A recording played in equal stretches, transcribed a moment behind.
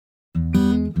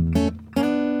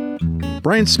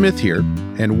Brian Smith here,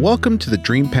 and welcome to the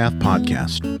Dream Path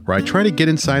Podcast, where I try to get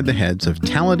inside the heads of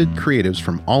talented creatives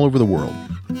from all over the world.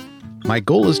 My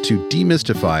goal is to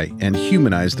demystify and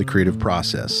humanize the creative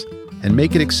process and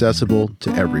make it accessible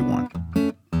to everyone.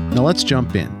 Now let's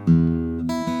jump in.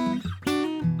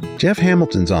 Jeff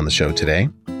Hamilton's on the show today.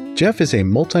 Jeff is a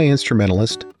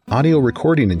multi-instrumentalist, audio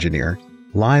recording engineer,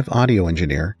 live audio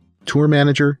engineer, tour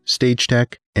manager, stage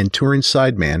tech, and touring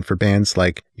sideman for bands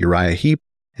like Uriah Heep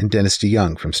and Dennis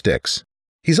DeYoung from Styx.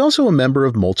 He's also a member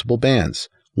of multiple bands,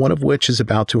 one of which is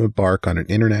about to embark on an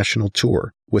international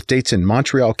tour, with dates in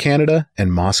Montreal, Canada,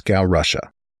 and Moscow,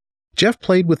 Russia. Jeff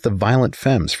played with the Violent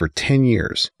Femmes for 10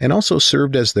 years, and also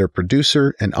served as their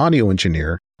producer and audio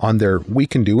engineer on their We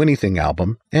Can Do Anything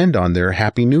album and on their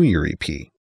Happy New Year EP.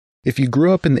 If you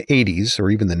grew up in the 80s or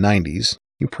even the 90s,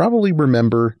 you probably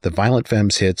remember the Violent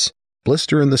Femmes hits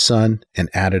Blister in the Sun and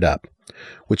Add It Up,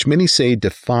 which many say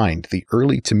defined the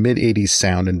early to mid-80s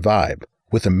sound and vibe,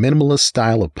 with a minimalist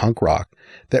style of punk rock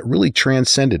that really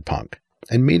transcended punk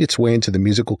and made its way into the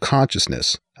musical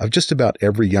consciousness of just about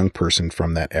every young person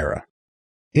from that era.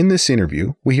 In this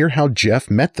interview, we hear how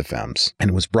Jeff met the Femmes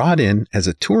and was brought in as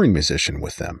a touring musician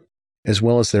with them, as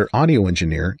well as their audio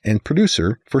engineer and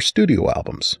producer for studio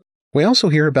albums. We also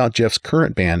hear about Jeff's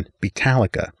current band,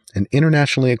 Beatallica, an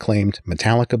internationally acclaimed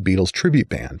Metallica Beatles tribute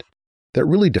band that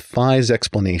really defies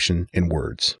explanation in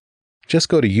words. Just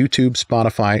go to YouTube,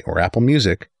 Spotify, or Apple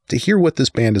Music to hear what this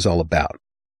band is all about.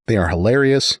 They are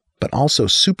hilarious, but also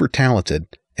super talented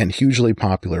and hugely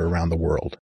popular around the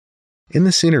world. In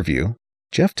this interview,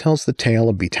 Jeff tells the tale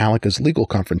of Beatallica's legal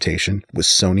confrontation with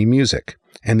Sony Music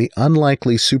and the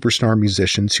unlikely superstar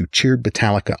musicians who cheered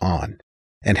Beatallica on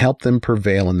and helped them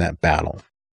prevail in that battle.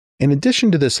 In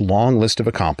addition to this long list of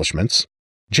accomplishments,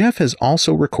 Jeff has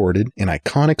also recorded in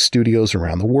iconic studios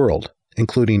around the world,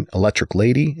 including Electric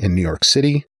Lady in New York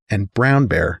City and Brown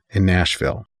Bear in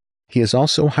Nashville. He is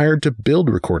also hired to build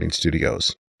recording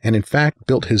studios, and in fact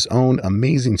built his own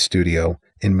amazing studio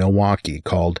in Milwaukee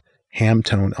called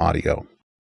Hamtone Audio.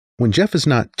 When Jeff is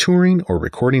not touring or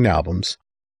recording albums,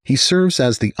 he serves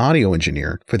as the audio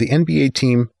engineer for the NBA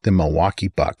team, the Milwaukee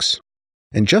Bucks,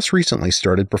 and just recently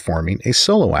started performing a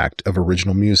solo act of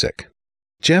original music.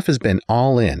 Jeff has been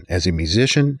all in as a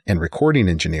musician and recording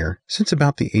engineer since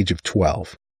about the age of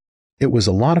 12. It was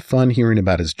a lot of fun hearing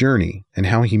about his journey and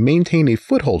how he maintained a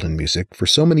foothold in music for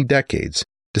so many decades,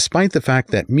 despite the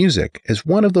fact that music is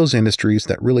one of those industries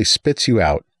that really spits you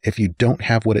out if you don't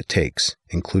have what it takes,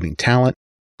 including talent,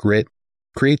 grit,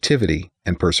 creativity,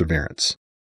 and perseverance.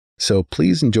 So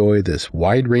please enjoy this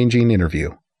wide-ranging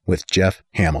interview with Jeff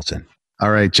Hamilton. All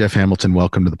right, Jeff Hamilton,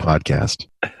 welcome to the podcast.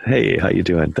 Hey, how you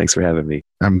doing? Thanks for having me.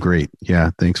 I'm great.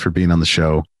 Yeah, thanks for being on the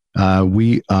show.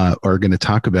 We are going to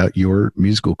talk about your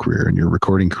musical career and your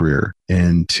recording career.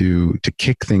 And to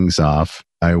kick things off,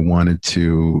 I wanted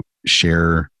to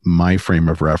share my frame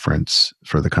of reference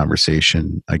for the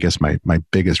conversation. I guess my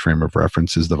biggest frame of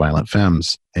reference is the Violent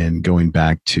Femmes. And going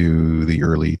back to the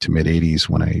early to mid 80s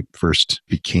when I first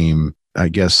became, I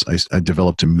guess I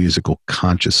developed a musical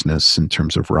consciousness in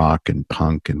terms of rock and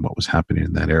punk and what was happening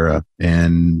in that era,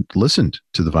 and listened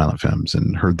to the Violent Femmes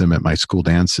and heard them at my school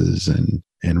dances and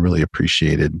really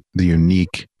appreciated the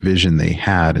unique vision they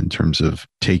had in terms of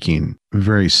taking a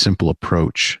very simple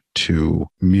approach to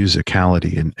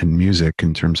musicality and music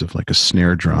in terms of like a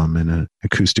snare drum and an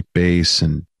acoustic bass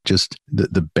and just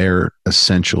the bare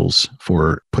essentials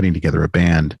for putting together a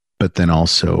band, but then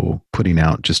also putting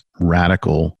out just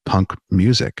radical punk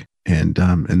music. And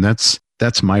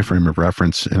that's my frame of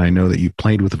reference. And I know that you've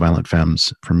played with the Violent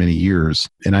Femmes for many years.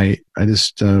 And I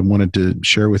just wanted to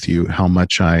share with you how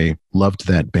much I loved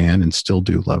that band and still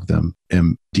do love them,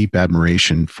 and deep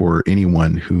admiration for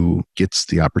anyone who gets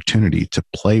the opportunity to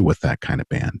play with that kind of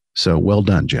band. So well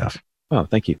done, Jeff. Oh,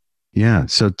 thank you. Yeah.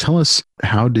 So tell us,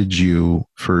 how did you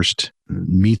first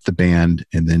meet the band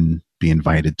and then be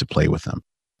invited to play with them?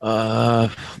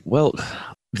 Well,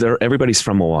 everybody's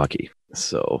from Milwaukee.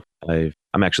 So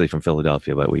I'm actually from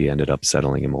Philadelphia, but we ended up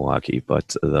settling in Milwaukee.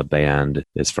 But the band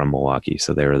is from Milwaukee.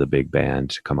 So they were the big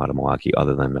band to come out of Milwaukee,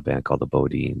 other than a band called the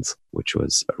Bodines, which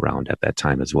was around at that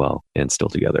time as well and still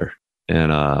together.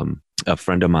 And a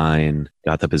friend of mine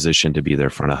got the position to be their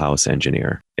front of house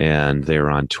engineer. And they were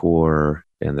on tour,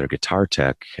 and their guitar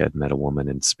tech had met a woman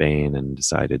in Spain and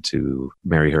decided to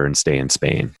marry her and stay in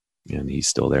Spain. And he's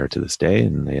still there to this day,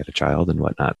 and they had a child and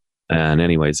whatnot. And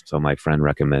anyways, so my friend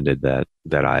recommended that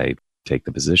I take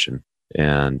the position.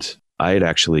 And I had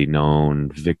actually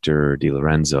known Victor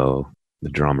DiLorenzo,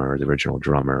 the original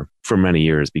drummer, for many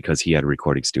years because he had a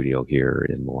recording studio here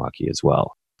in Milwaukee as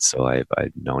well. So I'd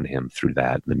known him through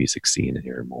that, the music scene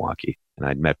here in Milwaukee. And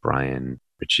I'd met Brian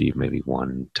Ritchie maybe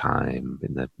one time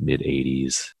in the mid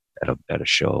 80s at a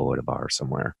show at a bar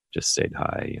somewhere, just said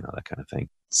hi, that kind of thing.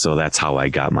 So that's how I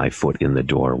got my foot in the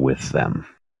door with them.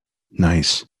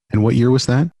 Nice. And what year was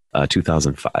that?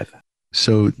 2005.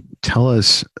 So tell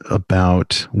us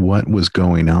about what was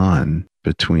going on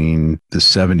between the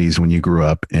 70s when you grew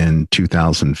up and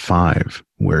 2005,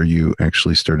 where you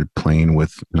actually started playing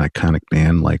with an iconic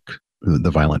band like the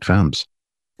Violent Femmes.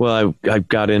 Well, I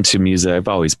got into music. I've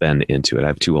always been into it. I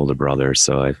have two older brothers,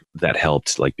 so that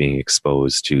helped, like being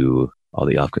exposed to all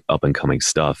the up and coming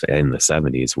stuff in the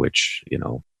 70s, which,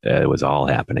 it was all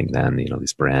happening then,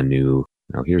 these brand new,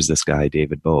 here's this guy,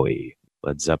 David Bowie,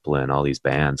 Led Zeppelin, all these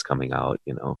bands coming out,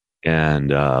 and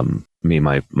me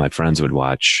and my friends would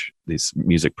watch these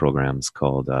music programs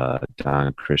called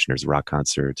Don Kirshner's Rock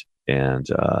Concert and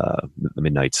the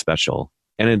Midnight Special.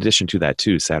 And in addition to that,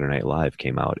 too, Saturday Night Live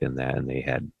came out in that, and they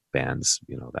had bands,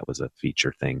 that was a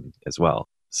feature thing as well.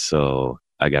 So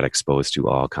I got exposed to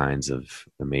all kinds of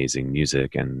amazing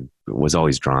music and was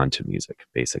always drawn to music,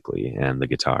 basically, and the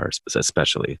guitars,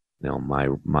 especially.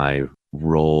 My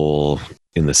role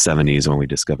in the 70s when we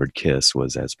discovered Kiss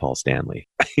was as Paul Stanley.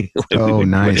 Oh,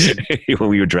 nice. When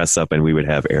we would dress up and we would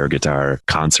have air guitar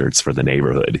concerts for the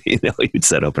neighborhood, you'd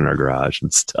set up in our garage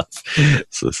and stuff.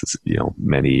 So this is,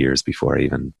 many years before I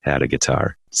even had a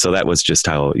guitar. So that was just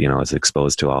how, I was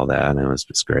exposed to all that, and it was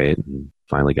just great. And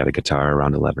finally got a guitar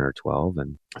around 11 or 12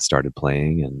 and started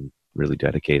playing and really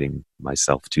dedicating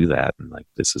myself to that. And like,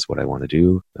 this is what I want to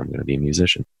do. I'm going to be a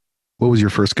musician. What was your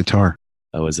first guitar?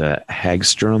 I was a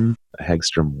Hagstrom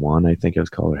 1, I think it was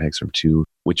called, or Hagstrom 2,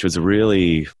 which was a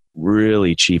really,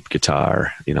 really cheap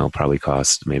guitar, probably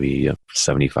cost maybe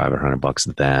 $75 or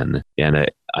 $100 then. And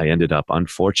I ended up,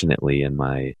 unfortunately, in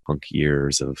my punk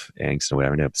years of angst and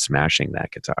whatever, I ended up smashing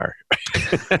that guitar.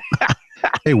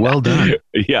 Hey, well done.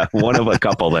 Yeah, one of a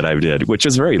couple that I did, which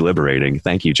is very liberating.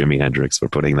 Thank you, Jimi Hendrix, for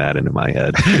putting that into my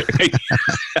head.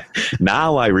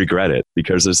 Now I regret it,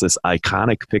 because there's this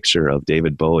iconic picture of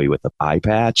David Bowie with the eye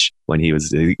patch when he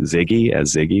was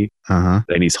Ziggy, Uh-huh.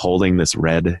 and he's holding this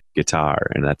red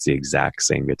guitar, and that's the exact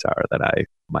same guitar that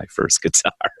my first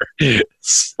guitar.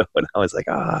 So and I was like,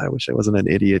 I wish I wasn't an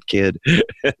idiot kid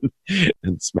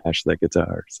and smashed that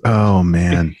guitar. So. Oh,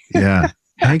 man. Yeah.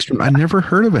 Hagstrom. I never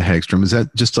heard of a Hagstrom. Is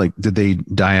that just like, did they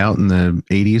die out in the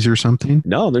 80s or something?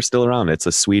 No, they're still around. It's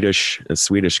a Swedish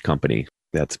company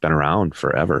that's been around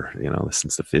forever,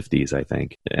 since the 50s, I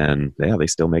think. And yeah, they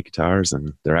still make guitars,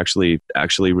 and they're actually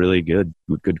really good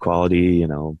quality,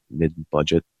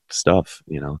 mid-budget stuff,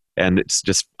 And it's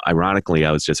just, ironically,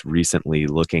 I was just recently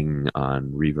looking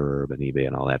on Reverb and eBay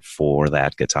and all that for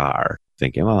that guitar,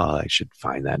 thinking, I should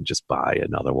find that and just buy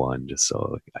another one just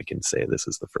so I can say this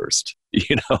is the first,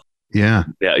 Yeah.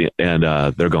 Yeah, and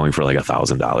they're going for like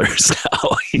 $1,000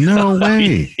 now. No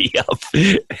way.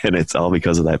 Yep. And it's all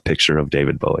because of that picture of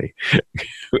David Bowie,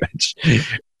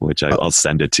 which I'll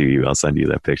send it to you. I'll send you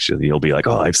that picture, and you'll be like,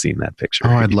 I've seen that picture.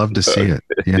 Oh, I'd love to see it.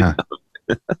 Yeah.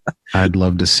 I'd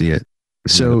love to see it.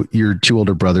 So your two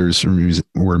older brothers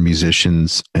were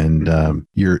musicians, and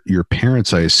your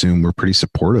parents, I assume, were pretty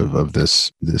supportive of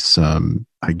this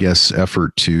I guess,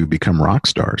 effort to become rock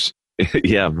stars.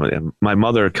 Yeah, my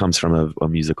mother comes from a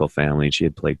musical family. She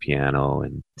had played piano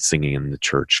and singing in the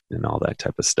church and all that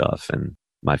type of stuff. And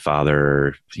my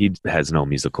father, he has no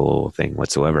musical thing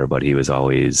whatsoever, but he was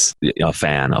always a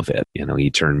fan of it. He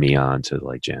turned me on to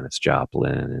like Janis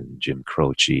Joplin and Jim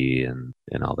Croce and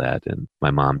all that. And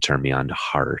my mom turned me on to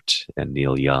Heart and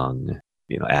Neil Young,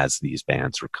 as these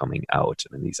bands were coming out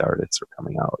and these artists were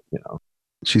coming out,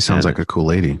 She sounds like a cool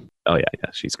lady. Oh, yeah,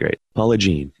 she's great. Paula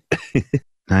Jean.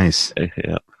 Nice.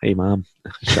 Yeah. Hey, Mom.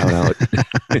 Shout out.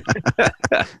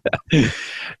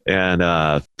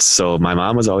 And so my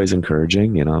mom was always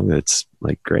encouraging, it's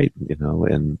like great,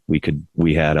 and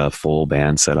we had a full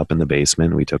band set up in the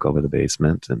basement. We took over the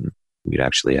basement, and we'd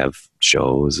actually have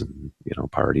shows and,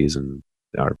 parties, and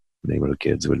our neighborhood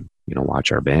kids would,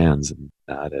 watch our bands and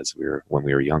that when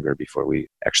we were younger, before we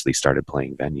actually started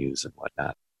playing venues and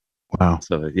whatnot. Wow.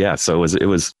 So yeah, so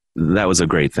that was a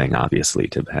great thing, obviously,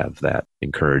 to have that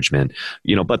encouragement,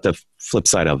 but the flip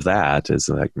side of that is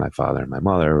like my father and my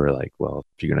mother were like, well,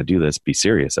 if you're going to do this, be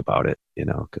serious about it,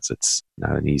 because it's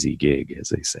not an easy gig, as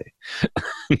they say.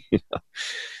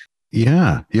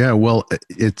 Yeah. Yeah. Well,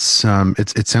 it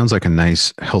sounds like a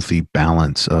nice, healthy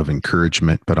balance of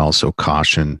encouragement, but also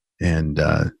caution. And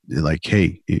like,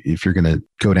 hey, if you're going to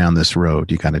go down this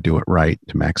road, you got to do it right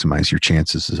to maximize your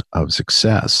chances of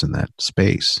success in that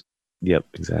space. Yep,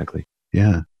 exactly.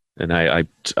 Yeah. And I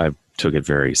took it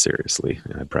very seriously.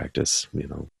 I practiced,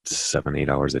 7-8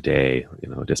 hours a day,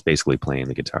 just basically playing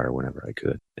the guitar whenever I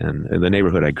could. And the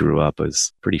neighborhood I grew up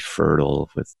was pretty fertile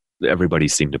with everybody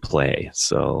seemed to play.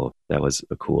 So that was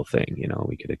a cool thing.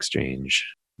 We could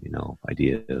exchange,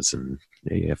 ideas and,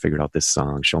 hey, I figured out this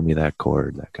song, show me that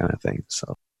chord, that kind of thing.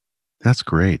 So that's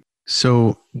great.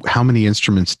 So how many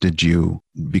instruments did you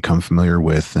become familiar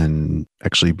with and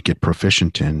actually get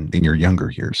proficient in your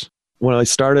younger years? Well, I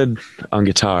started on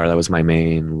guitar. That was my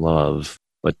main love.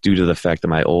 But due to the fact that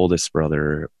my oldest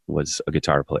brother was a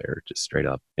guitar player, just straight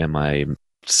up, and my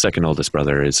second oldest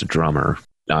brother is a drummer,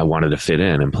 I wanted to fit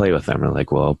in and play with them. I'm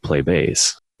like, well, I'll play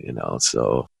bass,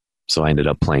 So I ended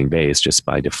up playing bass just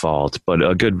by default. But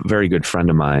a very good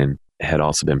friend of mine had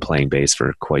also been playing bass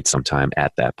for quite some time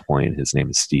at that point. His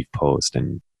name is Steve Post,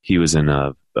 and he was in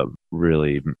a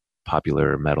really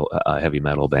popular heavy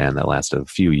metal band that lasted a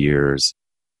few years.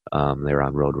 They were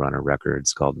on Roadrunner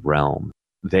Records called Realm.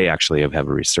 They actually have a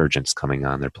resurgence coming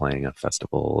on. They're playing a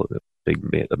festival, a big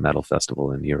metal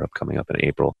festival in Europe coming up in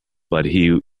April. But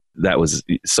I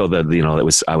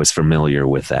was familiar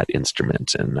with that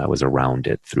instrument and I was around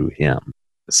it through him.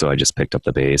 So I just picked up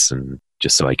the bass and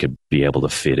just so I could be able to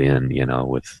fit in,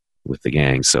 with the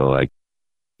gang. So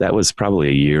that was probably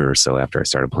a year or so after I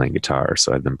started playing guitar.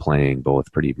 So I've been playing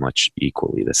both pretty much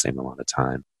equally the same amount of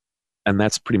time. And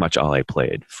that's pretty much all I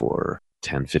played for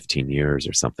 10, 15 years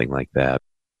or something like that.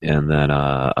 And then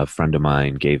a friend of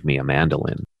mine gave me a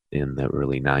mandolin in the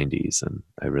early 90s, and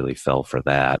I really fell for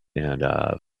that. And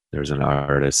there's an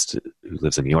artist who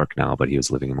lives in New York now, but he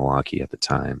was living in Milwaukee at the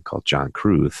time, called John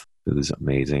Kruth, who's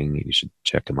amazing. You should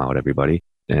check him out, everybody.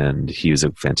 And he's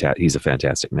a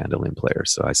fantastic mandolin player.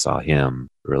 So I saw him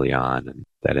early on, and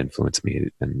that influenced me.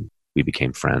 And we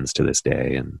became friends to this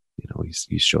day. And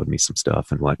he showed me some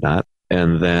stuff and whatnot.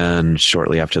 And then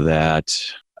shortly after that,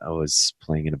 I was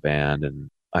playing in a band, and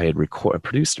I had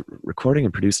recording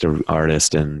and produced an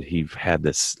artist, and he had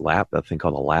this a thing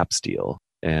called a lap steel.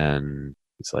 And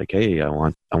it's like, hey, I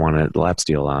want a lap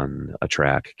steel on a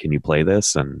track. Can you play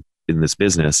this? And in this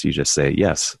business, you just say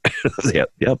yes.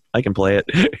 Yep, I can play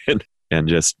it. and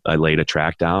just I laid a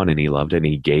track down, and he loved it, and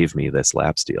he gave me this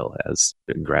lap steel as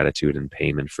gratitude and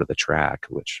payment for the track,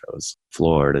 which I was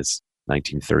floored. As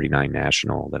 1939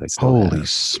 National that I still Holy have.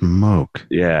 Smoke!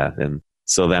 Yeah, and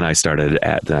so then I started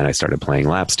playing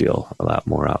lap steel a lot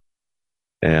more up.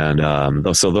 And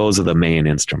so those are the main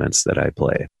instruments that I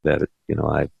play that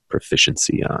I have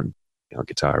proficiency on,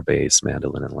 guitar, bass,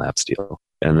 mandolin, and lap steel.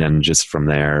 And then just from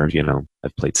there,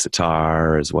 I've played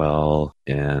sitar as well.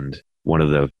 And one of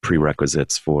the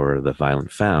prerequisites for the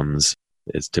Violent Femmes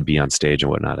is to be on stage and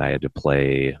whatnot. I had to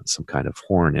play some kind of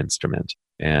horn instrument,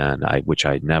 which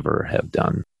I never have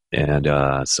done. And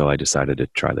so I decided to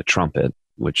try the trumpet,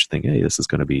 which hey, this is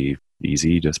going to be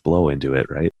easy, just blow into it,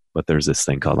 right? But there's this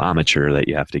thing called amateur that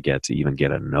you have to get to even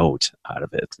get a note out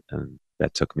of it. And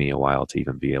that took me a while to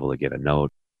even be able to get a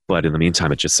note. But in the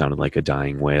meantime, it just sounded like a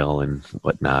dying whale and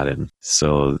whatnot. And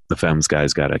so the Femmes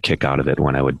guys got a kick out of it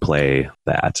when I would play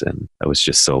that. And I was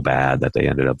just so bad that they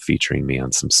ended up featuring me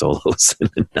on some solos in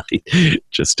the night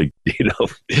just to,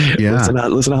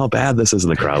 listen how bad this is.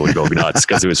 And the crowd would go nuts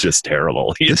because it was just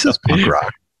terrible. This is punk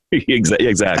rock.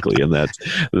 Exactly. And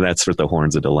that's for the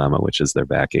Horns of Dilemma, which is their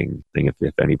backing thing.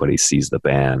 If anybody sees the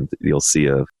band, you'll see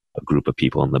a group of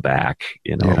people in the back,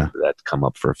 that come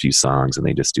up for a few songs, and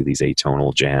they just do these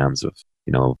atonal jams of,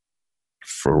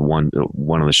 for one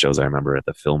of the shows I remember at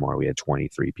the Fillmore, we had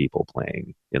 23 people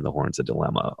playing in the Horns of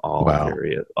Dilemma,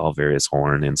 all various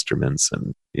horn instruments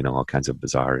and, all kinds of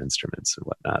bizarre instruments and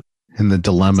whatnot. And the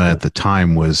dilemma at the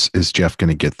time was, is Jeff going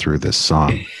to get through this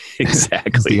song?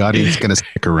 Exactly. Is the audience going to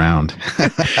stick around?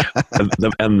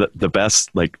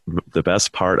 the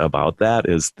best part about that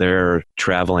is they're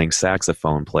traveling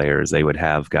saxophone players. They would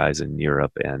have guys in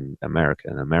Europe and America.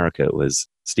 In America, it was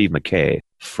Steve McKay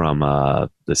from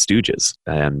the Stooges.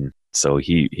 And so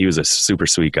he was a super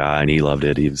sweet guy, and he loved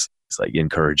it. He's like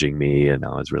encouraging me, and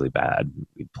I was really bad.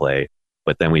 We'd play.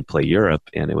 But then we'd play Europe,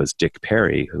 and it was Dick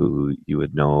Perry, who you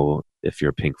would know if you're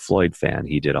a Pink Floyd fan.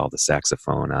 He did all the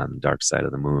saxophone on Dark Side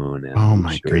of the Moon. And oh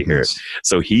my goodness.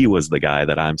 So he was the guy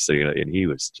that I'm sitting, and he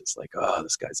was just like, oh,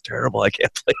 this guy's terrible. I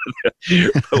can't play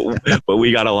with him. But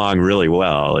we got along really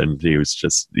well. And he was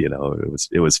just,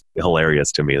 it was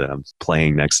hilarious to me that I'm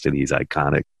playing next to these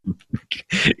iconic,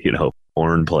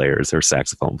 horn players or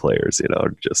saxophone players,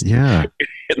 just. Yeah.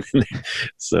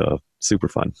 So super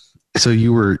fun. So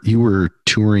you were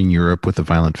touring Europe with the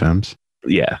Violent Femmes?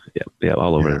 Yeah,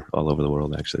 all over the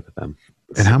world actually with them.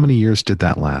 And how many years did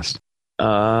that last?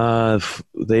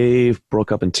 They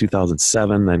broke up in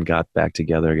 2007, then got back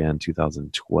together again in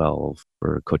 2012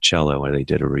 for Coachella, where they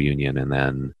did a reunion, and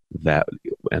then that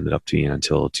ended up being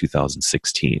until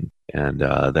 2016. And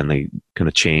then they kind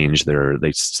of changed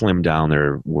they slimmed down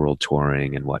their world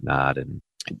touring and whatnot, and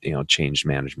changed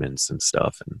managements and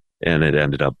stuff, and it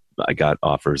ended up I got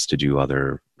offers to do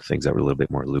other things that were a little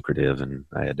bit more lucrative, and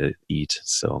I had to eat,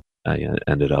 so I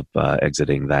ended up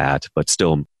exiting that, but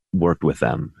still worked with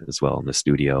them as well in the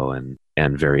studio and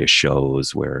various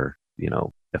shows where,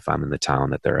 if I'm in the town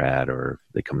that they're at or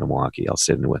they come to Milwaukee, I'll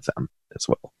sit in with them as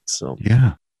well. So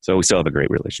yeah. So we still have a great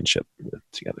relationship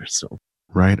together. So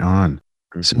right on.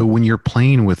 Mm-hmm. So when you're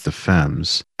playing with the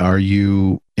Femmes, are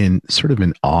you in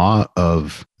awe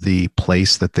of the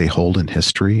place that they hold in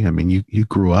history? I mean, you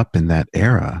grew up in that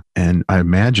era, and I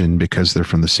imagine because they're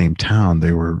from the same town,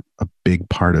 they were a big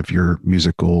part of your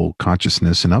musical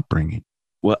consciousness and upbringing.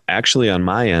 Well, actually, on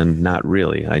my end, not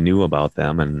really. I knew about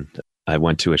them, and I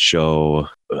went to a show.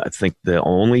 I think the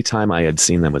only time I had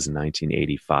seen them was in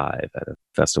 1985 at a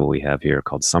festival we have here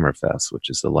called Summerfest, which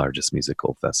is the largest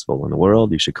musical festival in the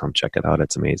world. You should come check it out.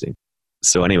 It's amazing.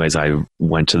 So anyways, I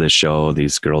went to this show.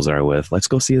 These girls are with, let's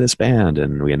go see this band.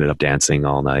 And we ended up dancing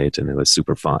all night, and it was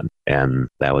super fun. And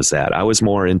that was that.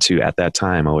 At that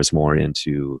time, I was more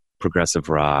into progressive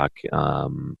rock,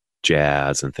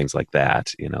 jazz, and things like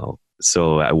that,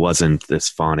 So I wasn't this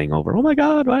fawning over, oh my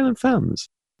God, Violent Femmes.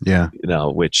 Yeah.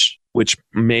 Which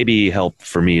maybe helped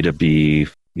for me to be,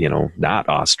 not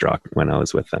awestruck when I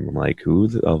was with them. I'm like,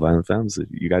 Violent Femmes?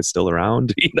 You guys still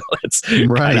around? That's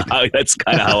right. That's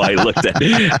kind of how I looked at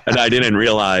it. And I didn't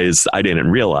realize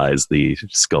the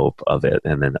scope of it.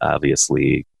 And then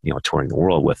obviously, touring the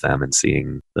world with them and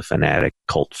seeing the fanatic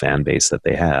cult fan base that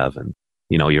they have. And,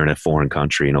 you're in a foreign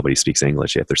country, nobody speaks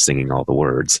English, yet they're singing all the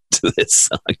words to this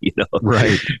song,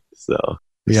 Right. So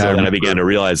yeah, then I began to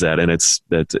realize that, and it's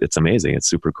amazing. It's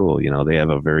super cool. They have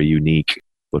a very unique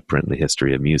footprint in the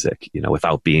history of music,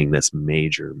 without being this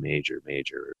major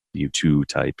U2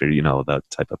 type, that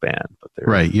type of band. But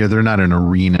right. Yeah. They're not an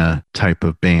arena type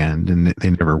of band, and they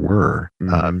never were.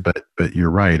 Mm-hmm. But you're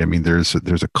right. I mean, there's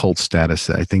a cult status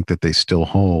that I think that they still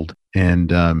hold.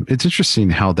 And it's interesting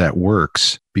how that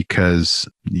works, because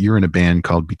you're in a band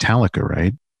called Beatallica,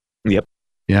 right? Yep.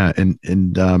 Yeah. And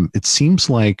it seems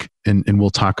like, and we'll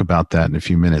talk about that in a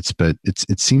few minutes, but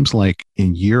it seems like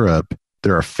in Europe,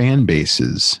 there are fan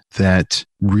bases that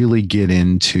really get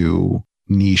into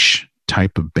niche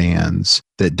type of bands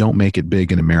that don't make it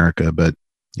big in America. But,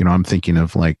 I'm thinking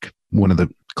of like one of the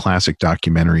classic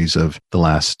documentaries of the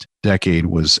last decade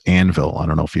was Anvil. I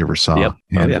don't know if you ever saw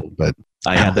Anvil, but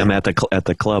I had them at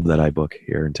the club that I book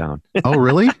here in town. Oh,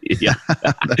 really? Yeah.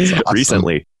 That's awesome.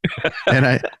 Recently. And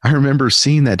I remember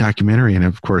seeing that documentary, and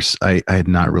of course I had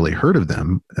not really heard of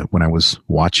them when I was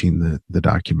watching the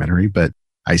documentary, but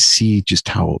I see just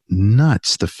how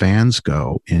nuts the fans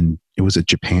go in. It was at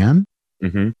Japan.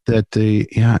 Mm-hmm.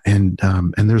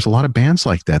 And there's a lot of bands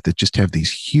like that just have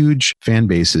these huge fan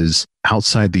bases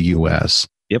outside the US.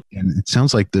 Yep. And it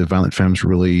sounds like the Violent Femmes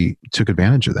really took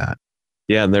advantage of that.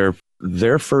 Yeah, and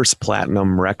their first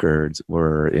platinum records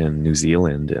were in New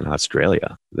Zealand and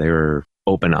Australia. They were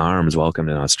open arms welcomed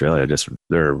in Australia.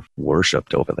 They're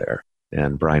worshipped over there.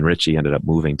 And Brian Ritchie ended up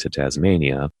moving to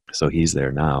Tasmania, so he's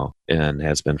there now and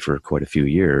has been for quite a few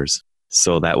years.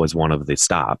 So that was one of the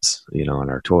stops, on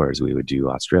our tours. We would do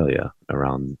Australia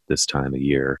around this time of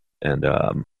year. And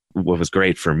what was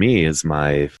great for me is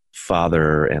my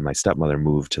father and my stepmother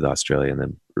moved to Australia in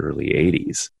the early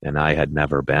 80s. And I had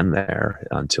never been there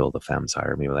until the Femmes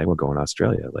hired me. Like, we're going to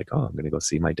Australia. Like, oh, I'm going to go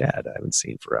see my dad. I haven't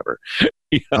seen forever.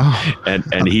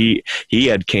 And he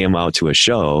had came out to a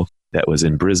show that was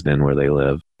in Brisbane where they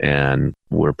live, and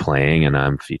we're playing, and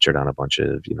I'm featured on a bunch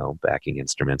of, backing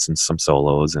instruments and some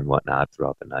solos and whatnot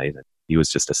throughout the night. And he was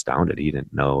just astounded. He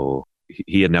didn't know,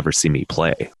 he had never seen me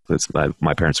play.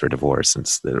 My parents were divorced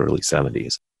since the early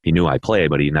 70s. He knew I played,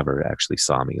 but he never actually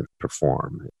saw me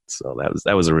perform. So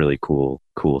that was a really cool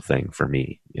thing for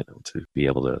me, to be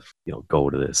able to, go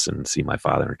to this and see my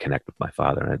father and connect with my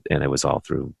father. And it was all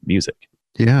through music.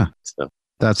 Yeah. So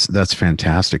that's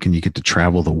fantastic. And you get to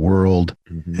travel the world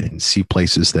mm-hmm. and see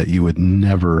places that you would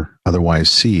never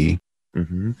otherwise see.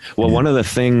 Mm-hmm. Well, one of the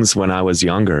things when I was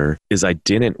younger is I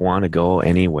didn't want to go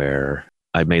anywhere.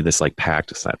 I made this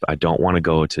pact. I don't want to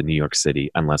go to New York City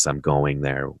unless I'm going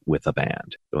there with a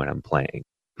band when I'm playing.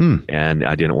 And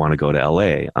I didn't want to go to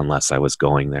LA unless I was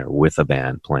going there with a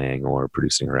band playing or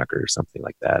producing a record or something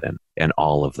like that. And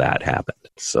all of that happened.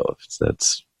 So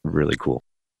that's really cool.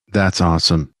 That's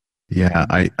awesome. Yeah,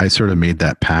 I sort of made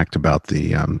that pact about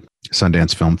the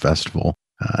Sundance Film Festival.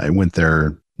 I went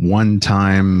there one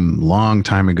time, long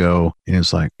time ago. And it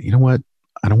was like, you know what?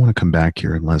 I don't want to come back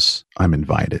here unless I'm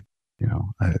invited.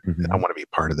 I want to be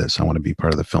part of this. I want to be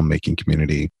part of the filmmaking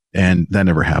community. And that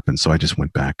never happened. So I just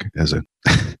went back as a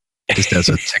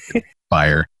ticket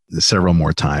buyer several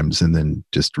more times. And then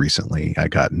just recently I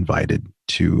got invited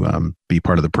to be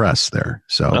part of the press there.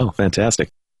 So, oh, fantastic.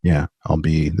 Yeah,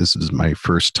 this is my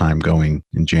first time going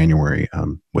in January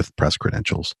with press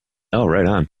credentials. Oh, right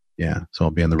on. Yeah. So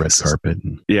I'll be on the red carpet.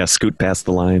 Yeah. Scoot past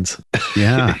the lines.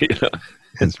 Yeah.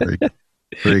 It's very,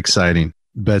 very exciting.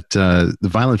 But the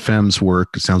Violent Femmes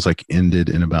work sounds like ended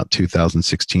in about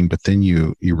 2016, but then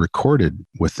you recorded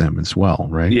with them as well,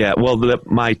 right? Yeah. Well,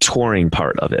 my touring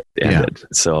part of it ended. Yeah.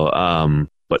 So,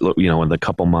 but in the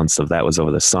couple months of that was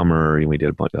over the summer, and we did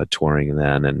a bunch of touring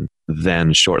then. And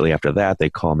then shortly after that, they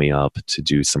called me up to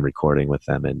do some recording with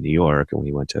them in New York. And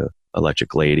we went to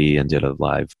Electric Lady and did a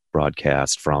live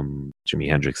broadcast from Jimi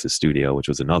Hendrix's studio, which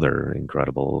was another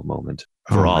incredible moment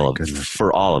for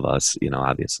all of us,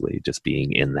 obviously just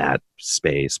being in that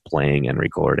space, playing and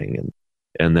recording.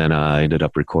 And then I ended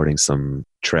up recording some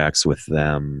tracks with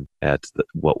them at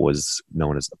what was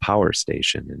known as the Power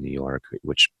Station in New York,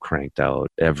 which cranked out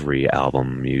every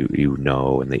album in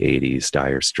the 80s,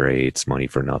 Dire Straits, Money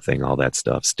for Nothing, all that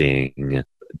stuff, Sting.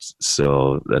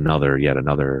 So yet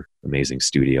another amazing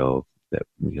studio that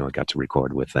I got to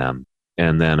record with them.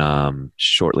 And then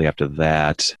shortly after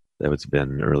that was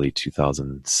been early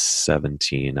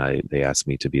 2017. They asked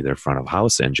me to be their front of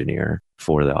house engineer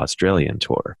for the Australian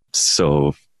tour.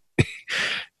 So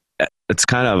it's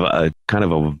kind of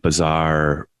a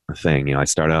bizarre thing. I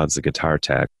started out as a guitar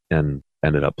tech and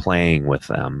ended up playing with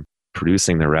them,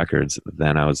 producing their records.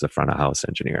 Then I was the front of house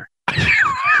engineer.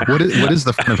 What is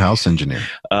the front of house engineer?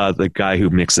 The guy who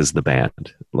mixes the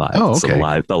band live. Oh, okay.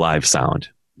 So the live sound.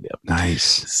 Yep.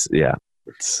 Nice. Yeah.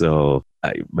 So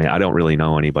I don't really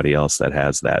know anybody else that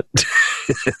has that.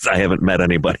 I haven't met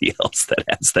anybody else that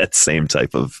has that same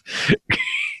type of,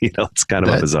 it's kind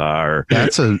of a bizarre.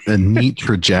 That's a neat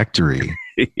trajectory.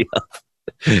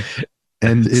 Yeah.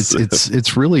 And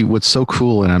it's really what's so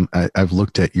cool. And I've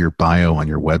looked at your bio on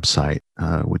your website,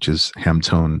 which is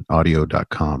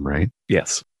hamtoneaudio.com, right?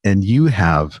 Yes. And you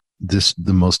have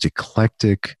the most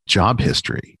eclectic job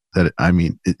history and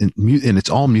it's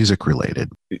all music related.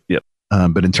 Yep.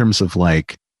 But in terms of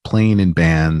like playing in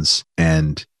bands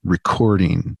and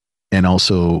recording, and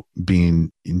also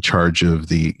being in charge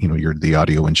of you're the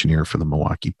audio engineer for the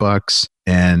Milwaukee Bucks,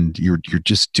 and you're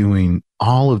just doing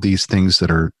all of these things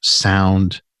that are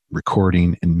sound,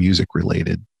 recording, and music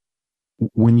related.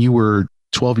 When you were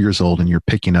 12 years old and you're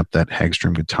picking up that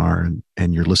Hagstrom guitar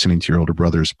and you're listening to your older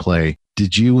brothers play,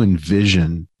 did you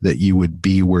envision that you would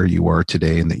be where you are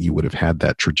today and that you would have had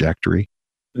that trajectory?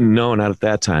 No, not at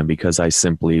that time, because I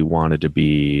simply wanted to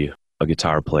be a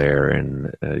guitar player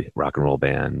in a rock and roll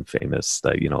band, famous,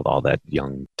 all that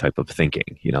young type of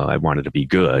thinking. I wanted to be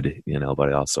good, but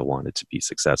I also wanted to be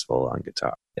successful on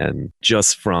guitar. And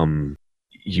just from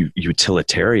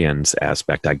utilitarian's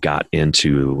aspect, I got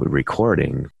into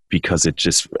recording because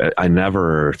I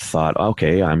never thought,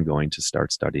 okay, I'm going to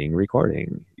start studying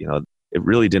recording. It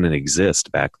really didn't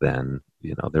exist back then.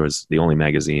 There was the only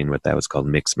magazine that was called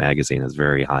Mix Magazine. It was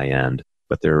very high end,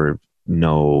 but there were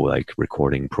no like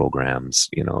recording programs,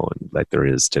 like there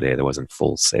is today. There wasn't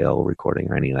Full Sail recording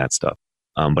or any of that stuff.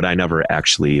 But I never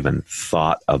actually even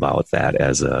thought about that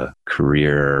as a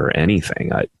career or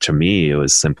anything. To me, it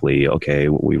was simply, okay,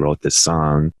 we wrote this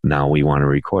song. Now we want to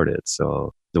record it.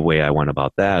 So the way I went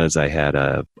about that is I had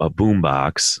a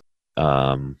boombox,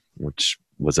 which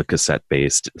was a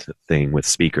cassette-based thing with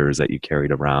speakers that you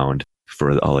carried around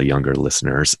for all the younger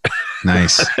listeners.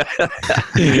 Nice.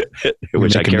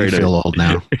 Which I carried. Feel old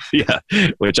now. Yeah,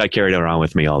 which I carried around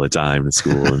with me all the time in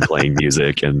school and playing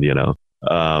music, and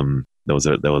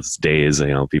those days,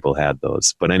 people had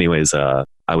those. But anyways, I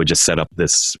would just set up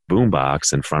this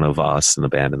boombox in front of us and the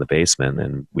band in the basement,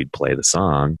 and we'd play the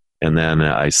song. And then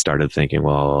I started thinking,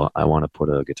 well, I want to put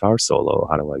a guitar solo.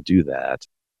 How do I do that?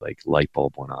 Like light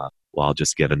bulb went off. Well, I'll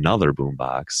just get another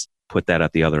boombox, put that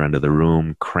at the other end of the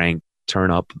room,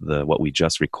 turn up what we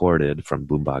just recorded from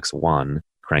boombox 1,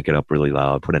 crank it up really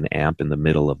loud, put an amp in the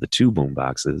middle of the two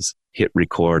boomboxes, hit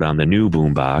record on the new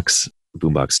boombox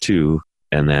 2,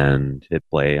 and then hit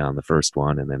play on the first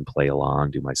one, and then play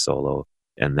along, do my solo.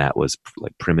 And that was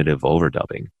like primitive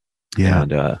overdubbing. Yeah.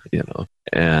 And,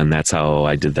 and that's how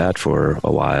I did that for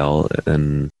a while.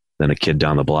 And then a kid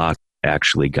down the block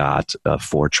actually got a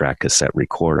 4-track cassette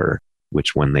recorder,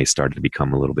 which when they started to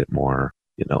become a little bit more,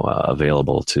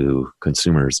 available to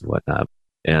consumers and whatnot.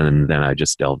 And then I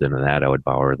just delved into that. I would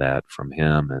borrow that from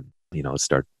him and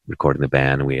start recording the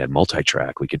band. And we had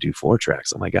multi-track. We could do 4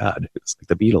 tracks. Oh my God, it's like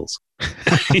the Beatles.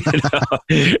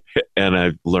 And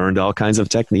I learned all kinds of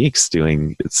techniques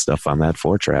doing stuff on that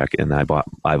 4-track. And I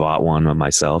bought one of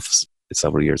myself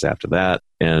several years after that.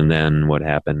 And then what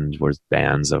happened was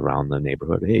bands around the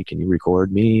neighborhood, hey, can you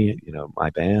record me, my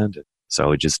band? So I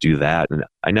would just do that. And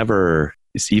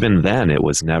even then, it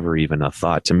was never even a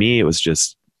thought. To me, it was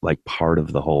just like part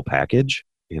of the whole package.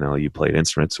 You played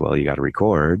instruments, well, you got to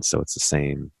record. So it's the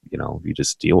same, you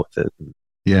just deal with it.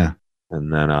 Yeah.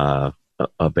 And then a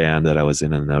band that I was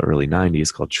in the early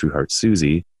 90s called True Heart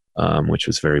Susie, which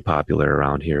was very popular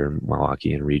around here in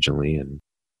Milwaukee and regionally. And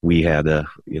we had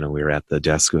we were at the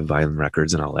desk of Violin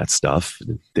Records and all that stuff.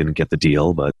 Didn't get the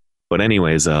deal, but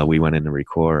anyways, we went in to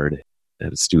record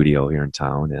at a studio here in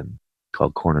town and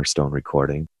called Cornerstone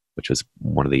Recording, which was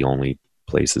one of the only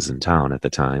places in town at the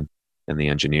time. And the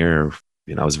engineer,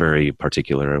 I was very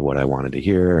particular of what I wanted to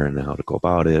hear and how to go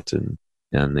about it. And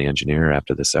the engineer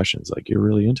after the session is like, you're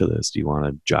really into this. Do you want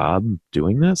a job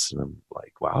doing this? And I'm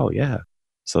like, wow, yeah.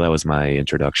 So that was my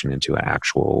introduction into an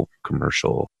actual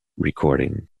commercial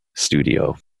recording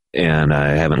studio. And I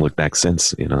haven't looked back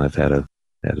since. I've had a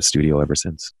studio ever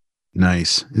since.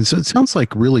 Nice. And so it sounds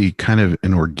like really kind of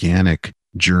an organic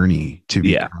journey to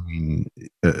becoming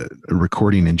a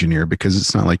recording engineer, because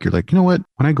it's not like you're like, what,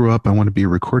 when I grow up, I want to be a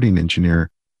recording engineer.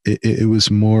 It was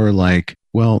more like,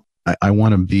 well, I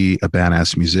want to be a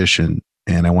badass musician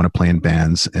and I want to play in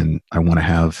bands and I want to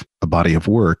have a body of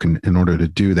work. And in order to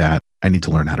do that, I need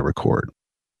to learn how to record.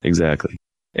 Exactly.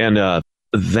 And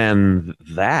then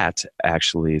that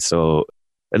actually,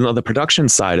 and the production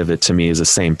side of it to me is the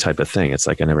same type of thing. It's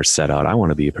like I never set out, I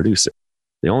want to be a producer.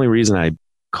 The only reason I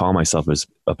call myself as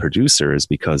a producer is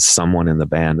because someone in the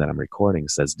band that I'm recording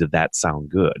says, did that sound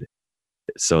good?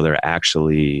 So they're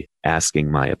actually asking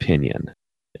my opinion.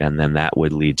 And then that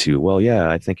would lead to, well, yeah,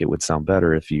 I think it would sound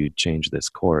better if you change this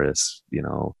chorus,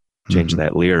 change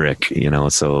that lyric,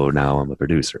 so now I'm a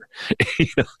producer.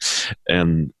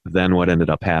 And then what ended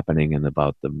up happening in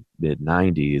about the mid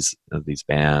 90s of these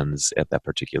bands at that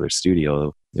particular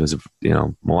studio, it was,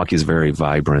 Milwaukee's a very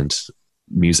vibrant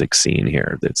music scene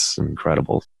here. It's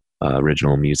incredible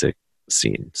original music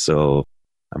scene. So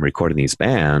I'm recording these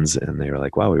bands and they were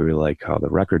like, wow, we really like how the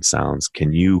record sounds.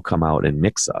 Can you come out and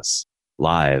mix us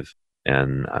live?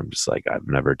 And I'm just like, I've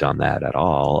never done that at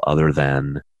all, other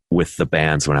than with the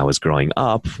bands when I was growing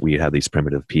up, we'd have these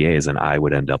primitive PAs and I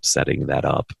would end up setting that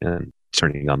up and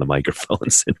turning on the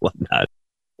microphones and whatnot.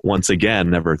 Once again,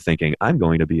 never thinking I'm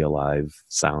going to be a live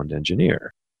sound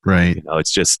engineer. Right.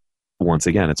 It's just, once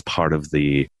again, it's part of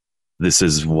this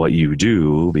is what you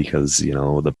do because,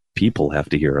 the people have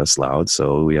to hear us loud.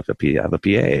 So we have to have a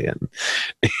PA.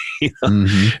 And,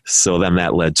 so then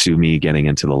that led to me getting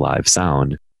into the live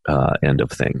sound end of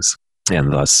things.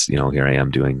 And thus, here I am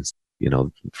doing,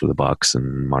 for the Bucks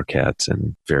and Marquette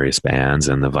and various bands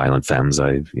and the Violent Femmes.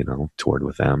 I've, toured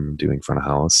with them doing front of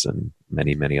house and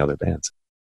many, many other bands.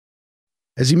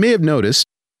 As you may have noticed,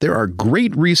 there are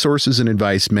great resources and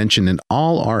advice mentioned in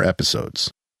all our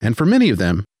episodes. And for many of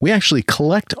them, we actually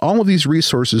collect all of these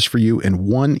resources for you in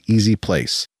one easy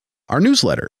place, our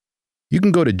newsletter. You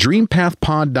can go to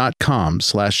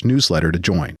dreampathpod.com/newsletter to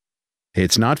join.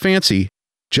 It's not fancy,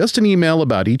 just an email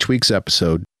about each week's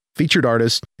episode, featured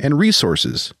artists, and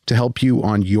resources to help you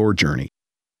on your journey.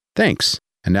 Thanks.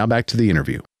 And now back to the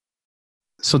interview.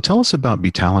 So tell us about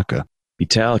Beatallica.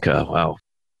 Beatallica, wow.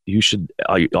 You should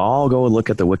all go and look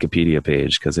at the Wikipedia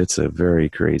page because it's a very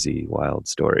crazy, wild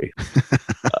story.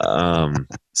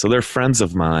 So they're friends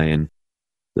of mine.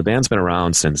 The band's been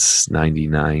around since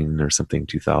 99 or something,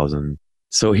 2000.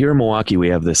 So here in Milwaukee, we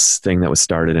have this thing that was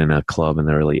started in a club in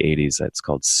the early 80s that's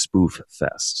called Spoof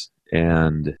Fest.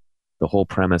 And the whole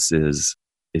premise is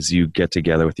you get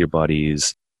together with your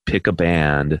buddies, pick a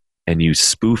band, and you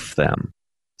spoof them.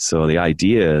 So the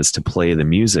idea is to play the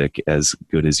music as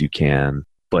good as you can,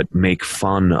 but make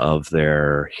fun of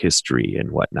their history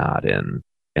and whatnot and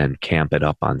camp it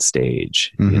up on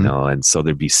stage, and so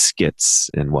there'd be skits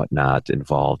and whatnot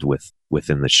involved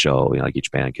within the show. Like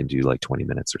each band can do like 20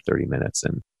 minutes or 30 minutes,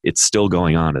 and it's still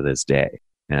going on to this day.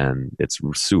 And it's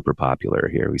super popular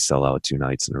here. We sell out 2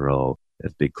 nights in a row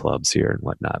at big clubs here and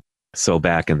whatnot. So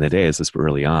back in the days, this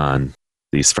early on,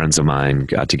 these friends of mine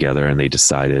got together and they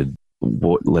decided,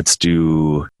 let's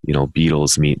do,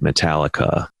 Beatles meet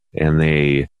Metallica. And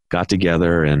they got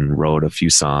together and wrote a few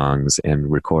songs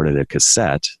and recorded a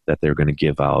cassette that they were going to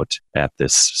give out at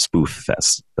this Spoof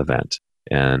Fest event.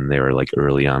 And they were like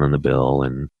early on in the bill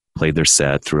and played their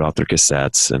set, threw out their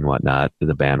cassettes and whatnot.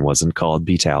 The band wasn't called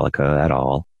Beatallica at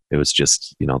all. It was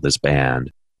just, this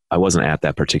band. I wasn't at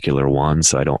that particular one,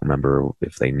 so I don't remember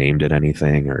if they named it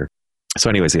anything or. So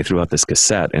anyways, they threw out this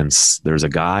cassette, and there's a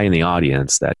guy in the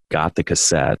audience that got the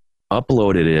cassette,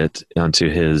 uploaded it onto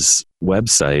his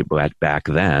website back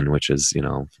then, which is,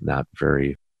 not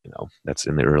very, that's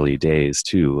in the early days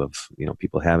too of,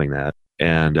 people having that.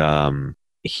 And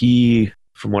he,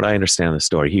 from what I understand the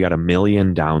story, he got 1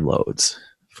 million downloads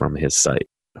from his site,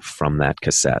 from that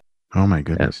cassette. Oh my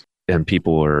goodness. And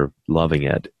people were loving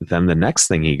it. Then the next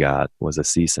thing he got was a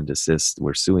cease and desist,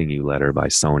 "We're suing you" letter by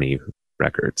Sony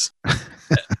Records.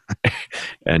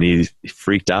 And he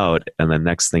freaked out. And the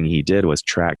next thing he did was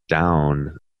track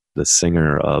down the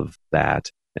singer of that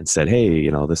and said, "Hey,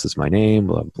 this is my name,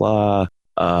 blah, blah.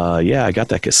 Yeah, I got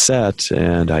that cassette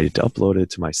and I uploaded it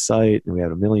to my site and we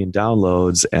had 1 million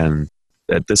downloads." And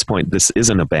at this point, this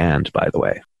isn't a band, by the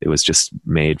way. It was just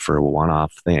made for a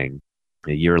one-off thing.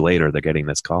 A year later, they're getting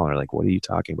this call. They're like, "What are you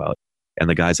talking about?" And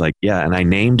the guy's like, "Yeah, and I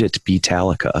named it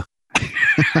Beatallica."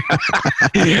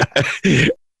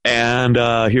 And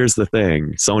here's the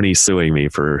thing: Sony's suing me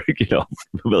for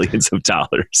millions of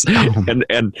dollars.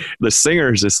 And the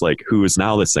singer is just like, who is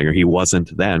now the singer? He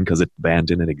wasn't then because the band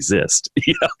didn't exist.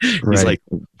 He's like,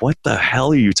 "What the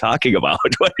hell are you talking about?"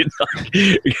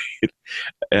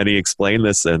 And he explained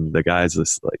this, and the guy's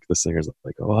just like, the singer's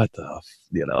like, "What the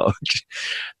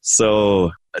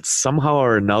So somehow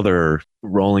or another,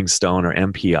 Rolling Stone or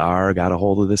NPR got a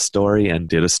hold of this story and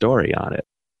did a story on it.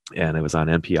 And it was on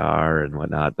NPR and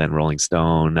whatnot. Then Rolling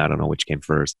Stone, I don't know which came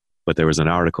first, but there was an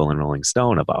article in Rolling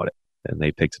Stone about it. And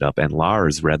they picked it up. And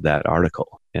Lars read that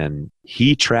article. And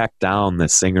he tracked down the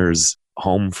singer's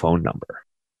home phone number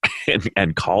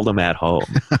and called him at home.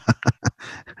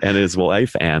 And his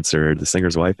wife answered, the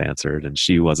singer's wife answered, and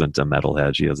she wasn't a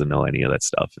metalhead. She doesn't know any of that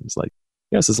stuff. And it's like,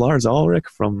 "Yes, this is Lars Ulrich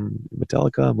from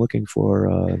Metallica. I'm looking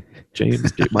for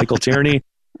Michael Tierney."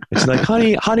 And she's like,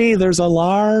 honey, there's a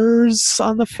Lars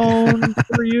on the phone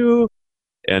for you.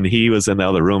 And he was in the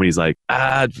other room. And he's like,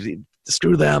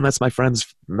 screw them. That's my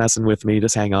friends messing with me.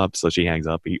 Just hang up. So she hangs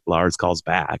up. Lars calls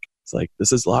back. It's like,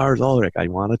 "This is Lars Ulrich. I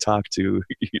want to talk to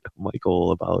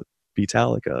Michael about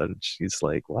Beatallica." And she's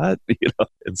like, "What?"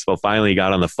 And so finally he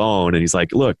got on the phone and he's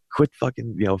like, "Look, quit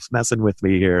fucking, messing with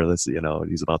me here." This,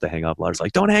 he's about to hang up. Lars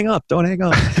like, "Don't hang up.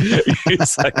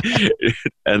 He's like,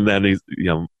 and then he's,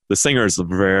 the singer is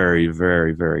very,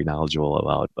 very, very knowledgeable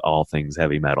about all things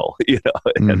heavy metal,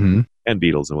 and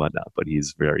Beatles and whatnot. But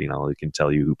he's very, he can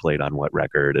tell you who played on what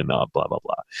record and blah, blah,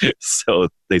 blah. So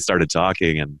they started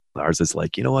talking and Lars is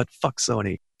like, "You know what? Fuck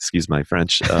Sony." Excuse my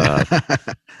French.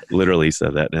 Literally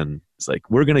said that. And it's like,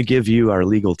 "We're going to give you our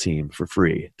legal team for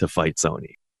free to fight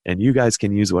Sony. And you guys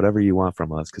can use whatever you want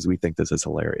from us because we think this is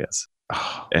hilarious."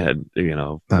 Oh, and,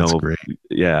 that's great.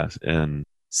 Yeah. And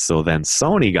so then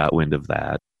Sony got wind of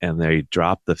that and they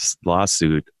dropped the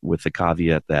lawsuit with the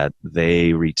caveat that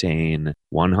they retain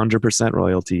 100%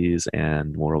 royalties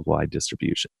and worldwide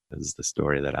distribution. This is the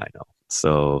story that I know.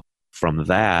 So from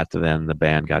that, then the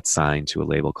band got signed to a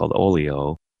label called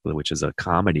Oleo, which is a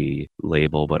comedy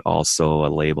label, but also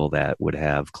a label that would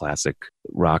have classic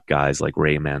rock guys like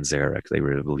Ray Manzarek. They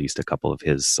released a couple of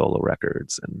his solo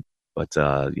records. But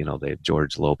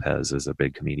George Lopez is a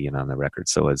big comedian on the record.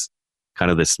 So it's kind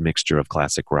of this mixture of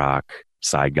classic rock,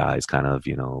 side guys kind of,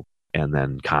 and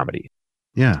then comedy.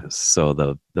 Yeah. So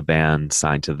the band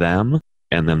signed to them.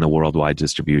 And then the worldwide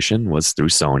distribution was through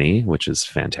Sony, which is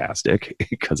fantastic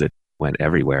because it went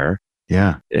everywhere.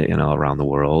 Yeah. Around the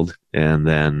world. And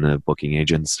then the booking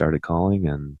agents started calling.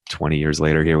 And 20 years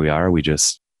later, here we are. We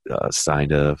just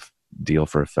signed a deal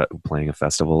for playing a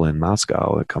festival in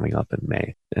Moscow coming up in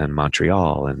May, and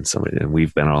Montreal. And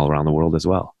we've been all around the world as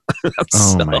well.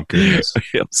 Oh, my goodness.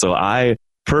 So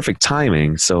perfect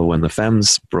timing. So when the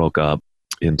Femmes broke up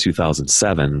in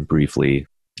 2007, briefly,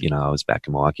 I was back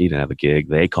in Milwaukee, didn't have a gig.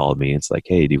 They called me. It's like,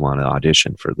 "Hey, do you want to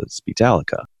audition for this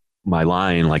Beatallica?" My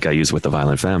line, like I use with the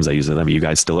Violent Femmes, I use with them, "You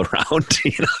guys still around?"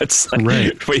 It's like,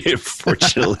 right.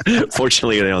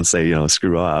 Fortunately, they don't say,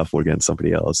 "Screw off, we're getting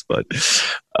somebody else." But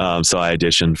so I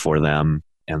auditioned for them.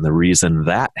 And the reason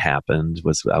that happened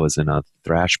was I was in a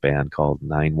thrash band called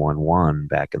 911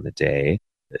 back in the day,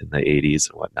 in the 80s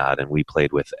and whatnot. And we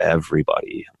played with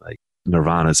everybody. Like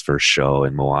Nirvana's first show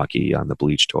in Milwaukee on the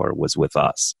Bleach Tour was with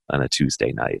us on a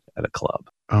Tuesday night at a club.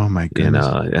 Oh my goodness.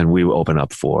 And we open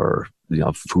up for,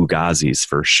 Fugazi's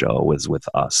first show was with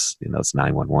us. It's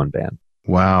 911 band.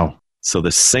 Wow. So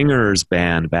the singer's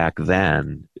band back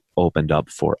then opened up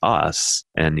for us.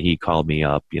 And he called me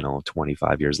up,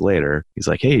 25 years later. He's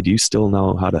like, hey, do you still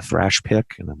know how to thrash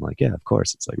pick? And I'm like, yeah, of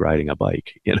course. It's like riding a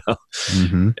bike,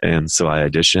 Mm-hmm. And so I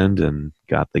auditioned and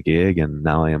got the gig. And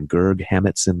now I am Gerg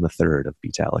Hametson III of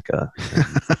Beatallica,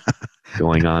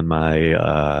 going on my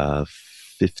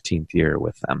 15th year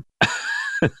with them.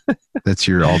 That's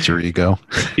your alter ego.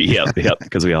 Yep.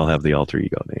 Because we all have the alter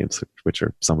ego names, which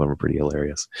are, some of them are pretty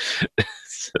hilarious.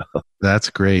 So, that's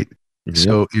great. yep.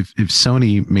 So if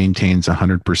Sony maintains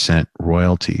 100%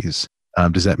 royalties,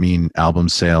 does that mean album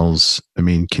sales? I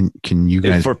mean, can you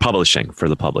guys for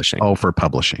the publishing? Oh, for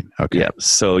publishing. Okay. Yeah.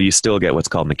 So you still get what's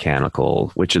called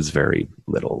mechanical, which is very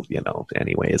little,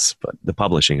 anyways, but the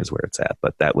publishing is where it's at.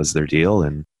 But that was their deal.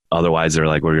 And otherwise they're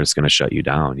like, we're just going to shut you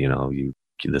down.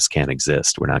 This can't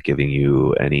exist. We're not giving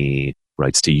you any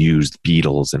rights to use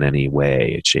Beatles in any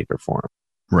way, shape, or form.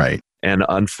 Right. And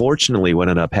unfortunately, what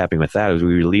ended up happening with that is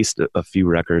we released a few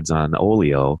records on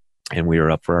Oleo, and we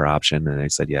were up for our option. And I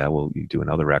said, yeah, well, you do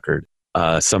another record.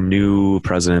 Some new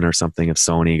president or something of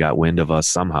Sony got wind of us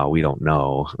somehow. We don't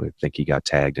know. I think he got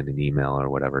tagged in an email or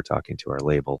whatever talking to our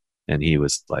label. And he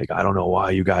was like, I don't know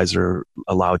why you guys are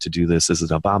allowed to do this. This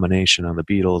is an abomination on the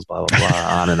Beatles, blah, blah,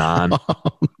 blah, on and on.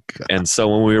 And so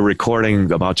when we were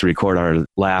about to record our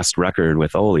last record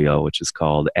with Oleo, which is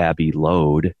called Abbey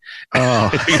Load,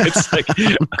 it's like,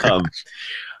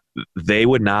 they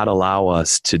would not allow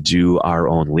us to do our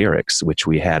own lyrics, which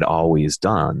we had always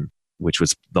done, which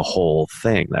was the whole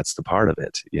thing. That's the part of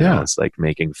it. It's like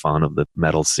making fun of the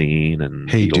metal scene and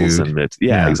Hey, Beatles. dude. And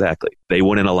yeah, exactly. They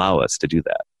wouldn't allow us to do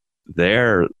that.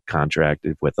 Their contract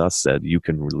with us said, you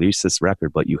can release this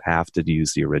record, but you have to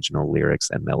use the original lyrics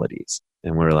and melodies.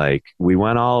 And we're like, we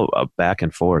went all back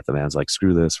and forth. The band's like,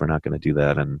 screw this, we're not going to do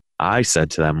that. And I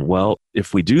said to them, well,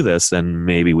 if we do this, then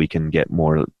maybe we can get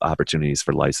more opportunities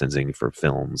for licensing for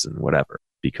films and whatever,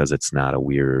 because it's not a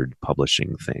weird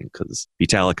publishing thing. Because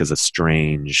Beatallica is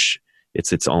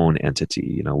it's its own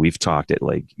entity. We've talked at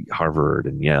like Harvard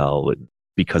and Yale, and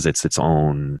because it's its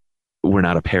own. We're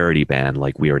not a parody band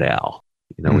like Weird Al.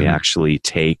 We actually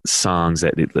take songs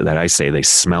that I say they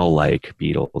smell like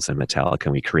Beatles and Metallica,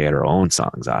 and we create our own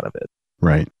songs out of it.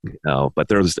 Right. But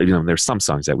there's some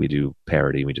songs that we do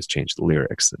parody. We just change the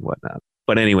lyrics and whatnot.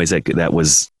 But anyways, that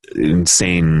was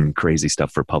insane, crazy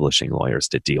stuff for publishing lawyers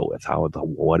to deal with.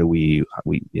 What do we,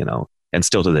 and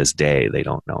still to this day, they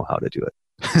don't know how to do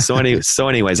it. So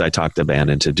anyways, I talked the band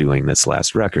into doing this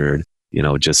last record,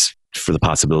 just for the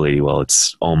possibility, well,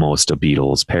 it's almost a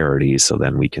Beatles parody, so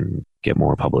then we can get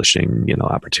more publishing,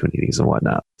 opportunities and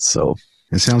whatnot. So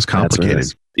it sounds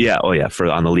complicated. Yeah. Oh yeah.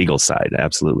 On the legal side,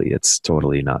 absolutely. It's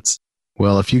totally nuts.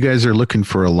 Well, if you guys are looking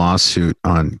for a lawsuit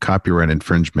on copyright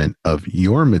infringement of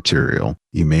your material,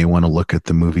 you may want to look at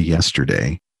the movie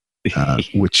Yesterday,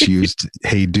 which used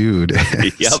Hey Dude.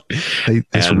 Yep. They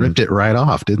just ripped it right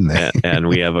off, didn't they? And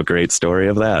we have a great story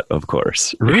of that, of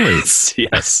course. Really?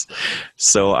 Yes.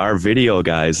 So our video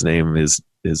guy's name his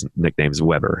nickname's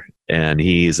Weber, and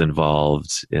he's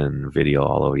involved in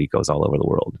video he goes all over the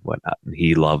world and whatnot. And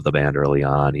he loved the band early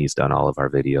on. He's done all of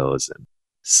our videos. And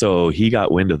so he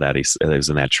got wind of that. He was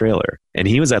in that trailer. And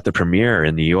he was at the premiere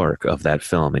in New York of that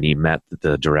film, and he met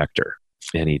the director.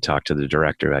 And he talked to the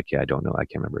director. I can't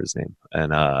remember his name.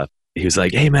 And he was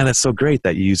like, hey, man, that's so great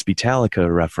that you use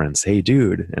Beatallica reference. Hey,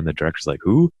 dude. And the director's like,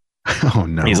 who? Oh,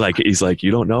 no. He's like,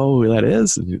 you don't know who that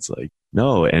is? And he's like,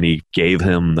 no. And he gave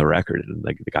him the record. And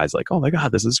like the guy's like, oh, my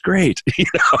God, this is great.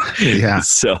 Yeah.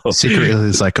 So secretly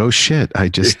it's like, oh, shit. I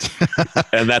just.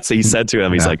 And that's what he said to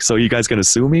him. He's like, so you guys going to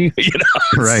sue me?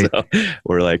 Right. So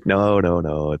we're like, no,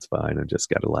 it's fine. I just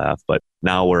got to laugh. But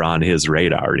now we're on his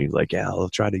radar. And he's like, yeah, I'll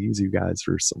try to use you guys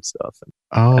for some stuff.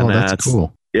 And that's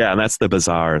cool. Yeah. And that's the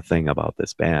bizarre thing about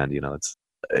this band.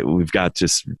 We've got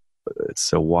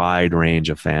it's a wide range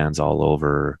of fans all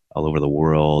over the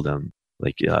world. And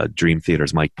like Dream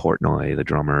Theater's Mike Portnoy, the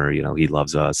drummer, he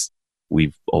loves us.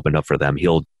 We've opened up for them.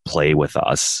 He'll play with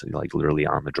us, like literally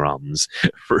on the drums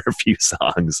for a few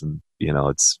songs. And,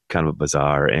 it's kind of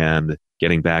bizarre. And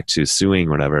getting back to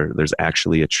suing, whatever, there's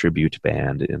actually a tribute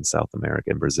band in South America,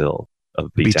 in Brazil,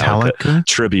 of Beatallica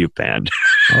tribute band.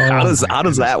 Oh, how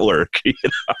does that work?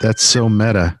 That's so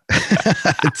meta.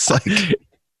 It's like,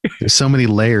 there's so many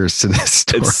layers to this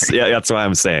story. That's why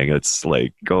I'm saying it's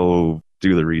like, go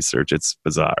do the research. It's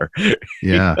bizarre.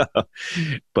 Yeah.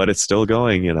 But it's still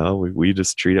going, we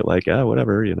just treat it like,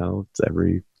 whatever, it's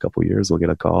every couple of years we'll get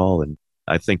a call. And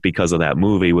I think because of that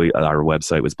movie, our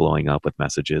website was blowing up with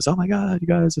messages. Oh my God, you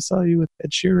guys, I saw you with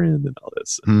Ed Sheeran and all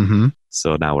this. Mm-hmm.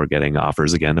 So now we're getting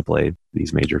offers again to play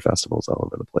these major festivals all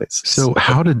over the place. So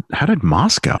how did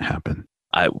Moscow happen?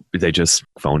 They just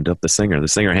phoned up the singer. The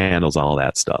singer handles all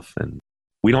that stuff, and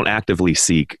we don't actively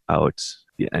seek out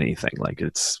anything. Like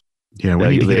it's Yeah, we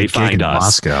need to get a gig in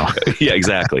us. Moscow. Yeah,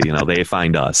 exactly. They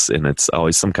find us, and it's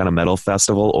always some kind of metal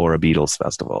festival or a Beatles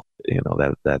festival.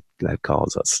 That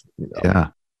calls us. Yeah.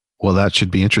 Well, that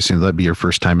should be interesting. That'd be your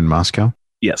first time in Moscow.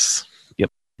 Yes.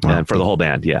 Yep. Wow. And for the whole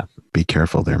band, yeah. Be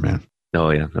careful there, man. Oh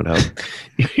yeah, no doubt.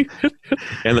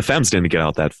 And the Femmes didn't get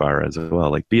out that far as well.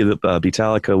 Like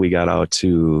Beatallica, we got out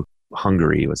to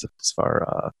Hungary, was as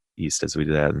far east as we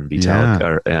did that, and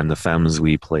Beatallica, and the Femmes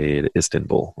we played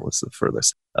Istanbul was the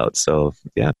furthest out. So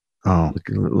yeah,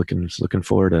 looking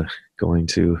forward to going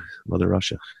to Mother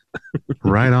Russia.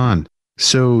 Right on.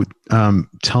 So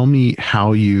tell me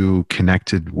how you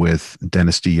connected with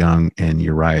Dennis DeYoung and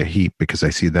Uriah Heep, because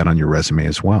I see that on your resume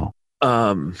as well.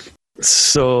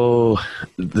 So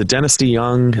the Dennis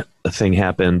DeYoung thing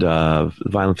happened.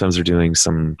 Violent Femmes are doing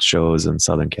some shows in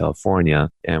Southern California,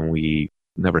 and we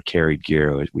never carried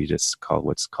gear. We just called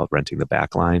what's called renting the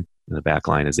back line. And the back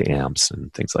line is the amps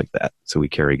and things like that. So we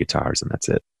carry guitars and that's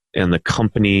it. And the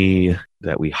company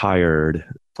that we hired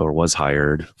or was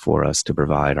hired for us to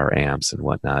provide our amps and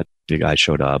whatnot, the guy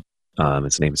showed up.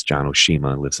 His name is John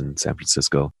Oshima, lives in San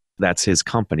Francisco. That's his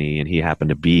company, and he happened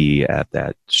to be at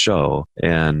that show.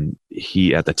 And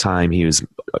at the time, he was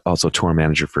also tour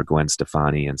manager for Gwen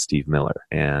Stefani and Steve Miller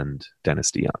and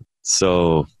Dennis DeYoung.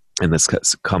 So, and this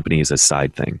company is a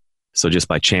side thing. So just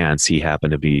by chance, he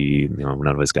happened to be, none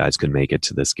of his guys could make it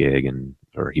to this gig,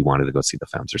 or he wanted to go see the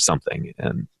Femmes or something.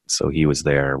 And so he was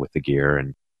there with the gear,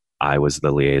 and I was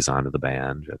the liaison of the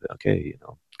band. Okay,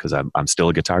 because I'm still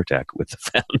a guitar tech with the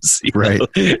Femmes,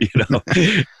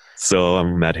 right? So I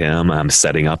met him. I'm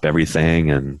setting up everything,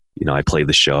 and I play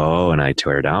the show, and I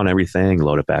tear down everything,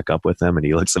 load it back up with him, and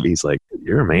he looks at me. He's like,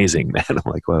 "You're amazing, man." I'm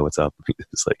like, "Well, what's up?"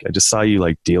 He's like, "I just saw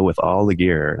you deal with all the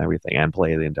gear and everything, and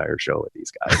play the entire show with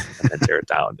these guys, and then tear it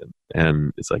down."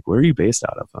 And it's like, "Where are you based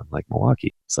out of?" I'm like,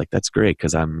 "Milwaukee." It's like, "That's great,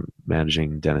 because I'm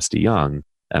managing Dennis DeYoung,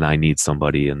 and I need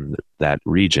somebody in that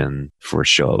region for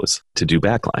shows to do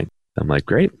backline." I'm like,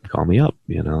 "Great, call me up."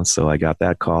 So I got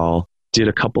that call. Did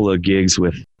a couple of gigs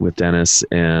with Dennis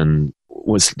and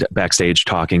was backstage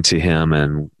talking to him,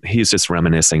 and he's just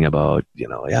reminiscing about,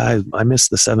 I miss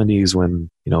the 70s when,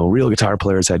 real guitar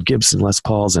players had Gibson Les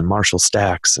Pauls and Marshall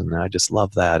Stacks, and I just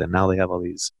love that. And now they have all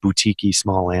these boutique-y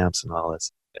small amps and all this.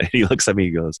 And he looks at me,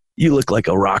 he goes, "You look like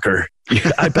a rocker.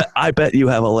 I bet you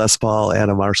have a Les Paul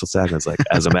and a Marshall Stack." And it's like,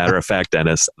 as a matter of fact,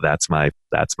 Dennis, that's my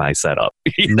setup.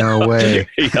 No way.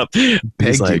 Yep.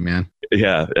 Pegged you, man.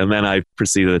 Yeah. And then I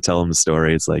proceeded to tell him the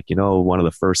story. It's like, one of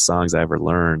the first songs I ever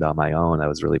learned on my own I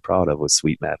was really proud of was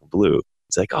Sweet Madam Blue.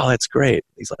 He's like, "Oh, that's great."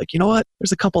 He's like, "You know what?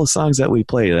 There's a couple of songs that we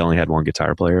play." They only had one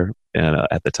guitar player, and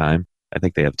at the time, I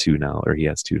think they have two now, or he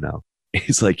has two now.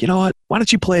 He's like, "You know what? Why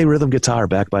don't you play rhythm guitar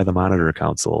back by the Monitor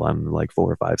Council on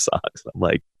 4 or 5 songs?" I'm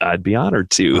like, "I'd be honored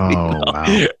to." Oh,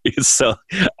 wow. So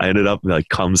I ended up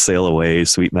 "Come Sail Away,"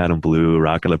 Sweet Madam Blue,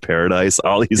 Rockin' the Paradise,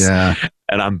 all these. Yeah.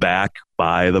 And I'm back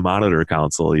by the Monitor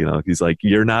Council. He's like,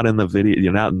 "You're not in the video.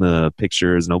 You're not in the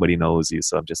pictures. Nobody knows you.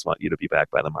 So I just want you to be back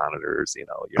by the monitors. You're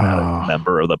not a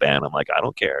member of the band." I'm like, "I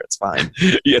don't care. It's fine."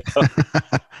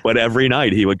 But every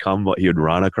night he would come, he would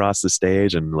run across the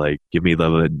stage and give me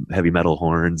the heavy metal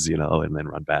horns, and then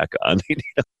run back on.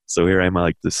 So here I'm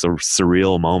the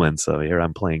surreal moments of here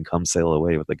I'm playing "Come Sail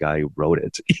Away" with the guy who wrote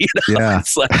it. Yeah.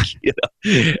 It's like,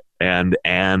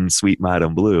 and Sweet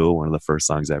Madam Blue, one of the first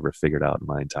songs I ever figured out in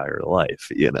my entire life.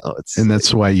 And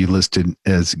that's why you listed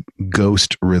as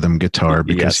ghost rhythm guitar,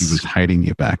 because he was hiding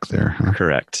you back there. Huh?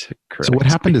 Correct. So what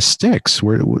happened to Styx?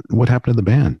 What happened to the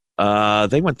band?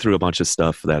 They went through a bunch of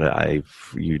stuff that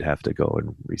you'd have to go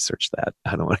and research that.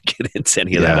 I don't want to get into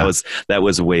any of that. That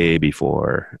was way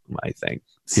before my thing.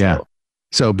 So. Yeah.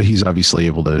 So, but he's obviously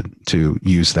able to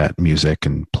use that music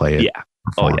and play it. Yeah.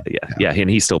 Perform. Oh yeah. And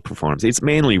he still performs. It's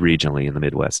mainly regionally in the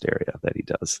Midwest area that he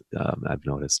does. I've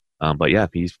noticed. But yeah,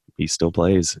 he still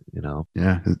plays.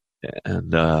 Yeah.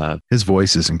 And his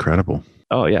voice is incredible.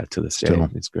 Oh yeah, to this day,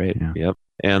 it's great. Yeah. Yep.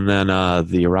 And then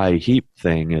the Uriah Heep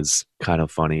thing is kind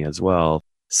of funny as well.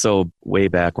 So way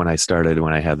back when I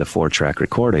had the 4-track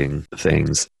recording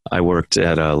things, I worked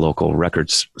at a local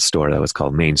records store that was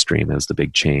called Mainstream. It was the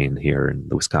big chain here in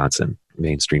Wisconsin,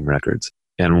 Mainstream Records.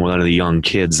 And one of the young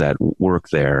kids that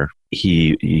worked there,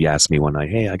 he asked me one night,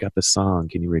 "Hey, I got this song.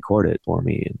 Can you record it for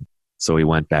me?" And so we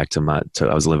went back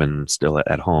I was living still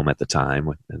at home at the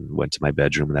time, and went to my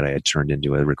bedroom that I had turned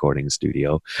into a recording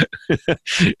studio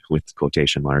with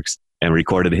quotation marks, and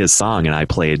recorded his song. And I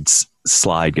played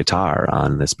slide guitar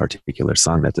on this particular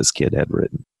song that this kid had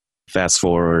written. Fast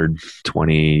forward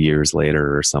 20 years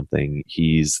later or something,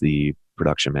 he's the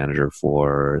production manager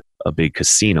for a big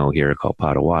casino here called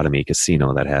Potawatomi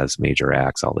Casino that has major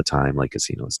acts all the time, like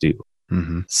casinos do.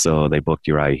 Mm-hmm. So they booked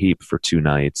Uriah Heep for 2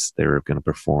 nights. They were going to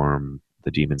perform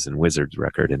the Demons and Wizards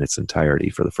record in its entirety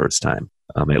for the first time,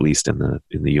 at least in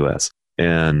the U.S.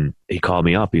 And he called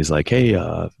me up. He's like, "Hey,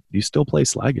 do you still play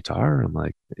slide guitar?" I'm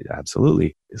like,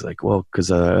 "Absolutely." He's like, "Well,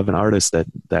 because I have an artist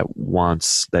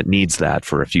that needs that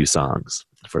for a few songs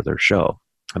for their show."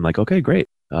 I'm like, "Okay, great.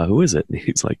 Who is it?" And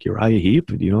he's like, "Uriah Heep.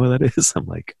 Do you know who that is?" I'm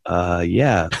like,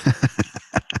 "Yeah."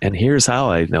 And here's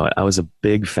how I know it. I was a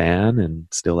big fan and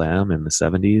still am in the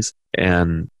 70s.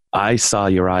 And I saw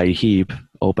Uriah Heep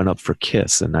open up for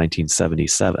Kiss in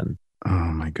 1977. Oh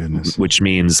my goodness. Which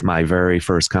means my very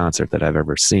first concert that I've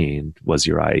ever seen was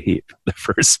Uriah Heep, the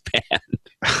first band.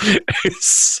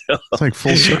 So, it's like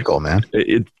full circle, man.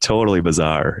 It's totally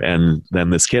bizarre. And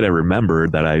then this kid, I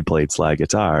remembered that I played slide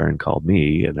guitar and called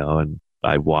me, and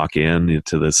I walk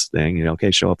into this thing,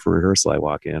 okay, show up for rehearsal. I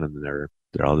walk in and they're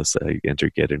all just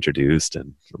get introduced.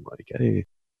 And I'm like, hey,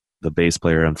 the bass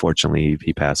player, unfortunately,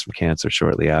 he passed from cancer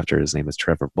shortly after. His name is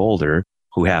Trevor Bolder,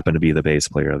 who happened to be the bass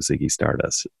player of Ziggy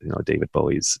Stardust, David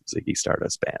Bowie's Ziggy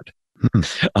Stardust band,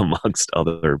 amongst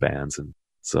other bands. And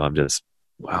so I'm just,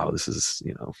 wow, this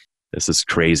is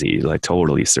crazy, like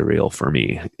totally surreal for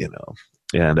me,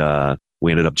 And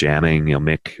we ended up jamming,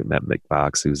 met Mick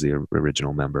Box, who's the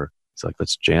original member. He's like,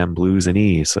 let's jam blues and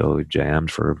E. So we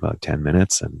jammed for about 10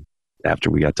 minutes. And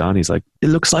after we got done, he's like, it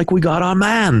looks like we got our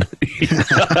man.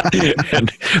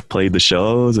 And played the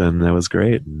shows, and that was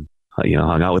great. And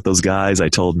hung out with those guys. I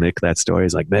told Mick that story.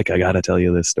 He's like, "Mick, I got to tell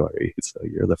you this story. So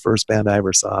you're the first band I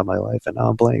ever saw in my life, and now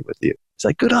I'm playing with you." He's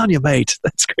like, "Good on you, mate.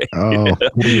 That's great." Oh,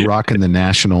 were you rocking the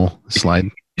National slide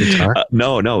guitar?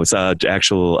 No, it's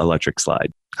actual electric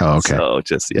slide. Oh, okay. So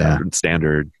just,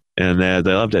 standard. And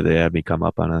they loved it. They had me come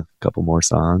up on a couple more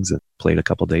songs and played a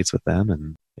couple dates with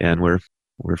them. And we're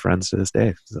friends to this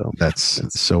day. So that's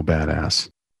so badass.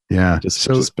 Yeah.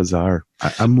 Just bizarre.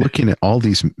 I'm looking at all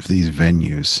these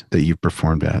venues that you've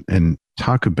performed at, and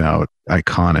talk about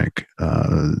iconic,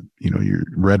 your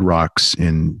Red Rocks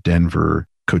in Denver,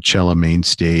 Coachella main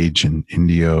stage in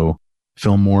Indio,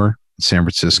 Fillmore, San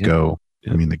Francisco.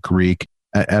 Yep. I mean, the Greek.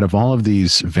 Out of all of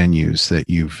these venues that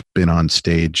you've been on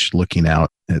stage looking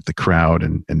out at the crowd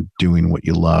and doing what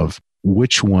you love,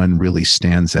 which one really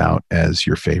stands out as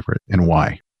your favorite, and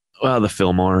why? Well, the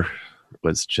Fillmore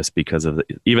was just because of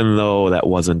even though that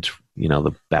wasn't,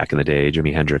 the back in the day,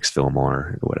 Jimi Hendrix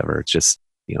Fillmore or whatever, it's just,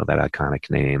 that iconic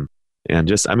name. And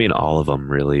just, all of them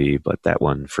really, but that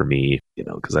one for me,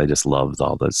 because I just loved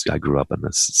all those. I grew up in the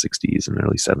 60s and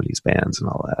early 70s bands and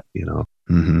all that,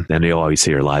 Mm-hmm. And you always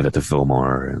hear live at the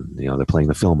Fillmore, and, they're playing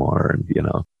the Fillmore, and,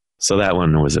 so that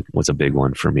one was a big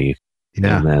one for me.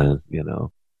 Yeah. And then,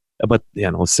 but,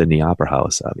 Sydney Opera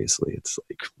House, obviously, it's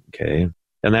like, okay.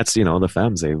 And that's, the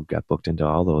Femmes, they got booked into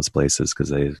all those places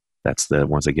because that's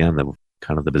once again, the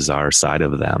kind of the bizarre side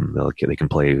of them. They can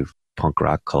play punk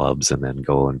rock clubs and then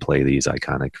go and play these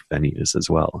iconic venues as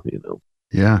well,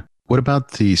 Yeah. What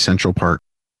about the Central Park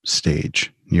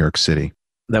stage, New York City?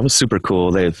 That was super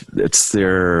cool. It's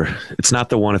not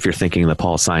the one if you're thinking the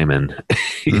Paul Simon,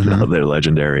 they're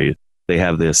legendary. They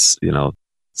have this,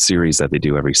 series that they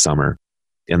do every summer.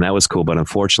 And that was cool. But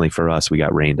unfortunately for us, we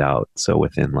got rained out. So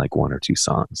within like 1 or 2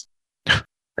 songs.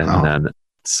 And then,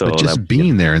 but just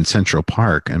being there in Central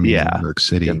Park, New York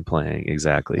City. And playing,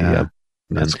 exactly. Yeah. Yep.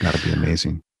 That's got to be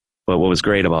amazing. But what was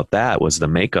great about that was the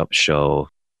makeup show.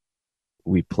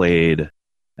 We played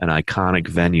an iconic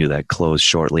venue that closed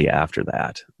shortly after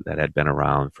that had been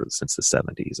around since the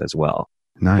 70s as well.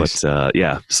 Nice. But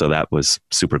so that was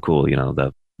super cool.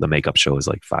 The makeup show is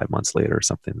like 5 months later or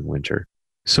something in winter.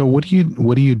 So what do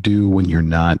you do when you're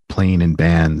not playing in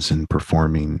bands and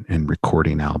performing and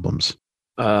recording albums?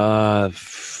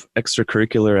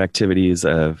 Extracurricular activities.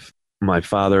 My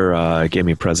father gave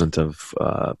me a present of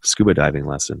scuba diving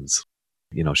lessons.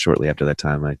 Shortly after that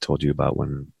time, I told you about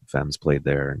when Femmes played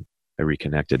there, and I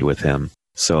reconnected with him.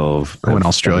 So in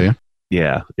Australia?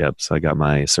 Yeah. Yep. So I got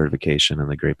my certification in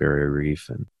the Great Barrier Reef,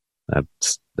 and I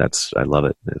love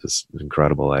it. It was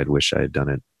incredible. I wish I had done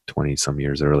it 20 some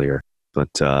years earlier,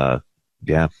 but that's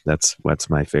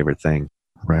my favorite thing.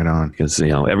 Right on. Because,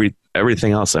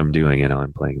 everything else I'm doing,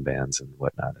 I'm playing bands and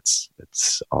whatnot.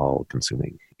 It's all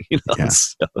consuming. Yeah.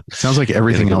 So, it sounds like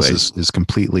everything else is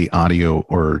completely audio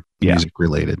or music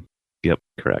related. Yep.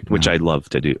 Correct. Which I love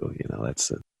to do.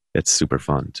 It's super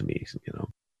fun to me,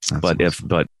 That's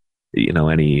awesome.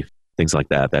 Any things like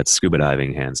that scuba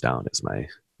diving hands down is my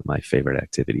favorite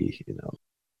activity,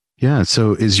 Yeah.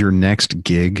 So is your next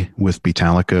gig with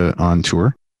Beatallica on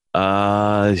tour?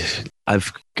 I've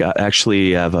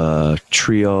have a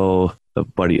trio, a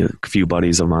few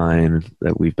buddies of mine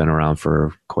that we've been around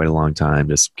for quite a long time,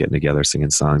 just getting together, singing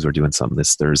songs. We're doing something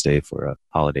this Thursday for a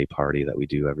holiday party that we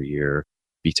do every year.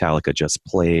 Beatallica just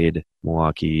played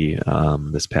Milwaukee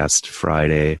this past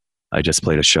Friday. I just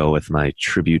played a show with my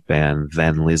tribute band,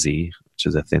 Thin Lizzy, which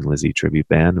is a Thin Lizzy tribute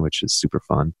band, which is super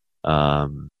fun.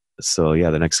 So yeah,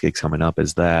 the next gig coming up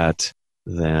is that.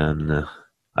 Then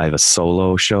I have a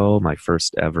solo show, my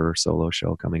first ever solo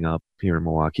show coming up here in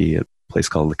Milwaukee at a place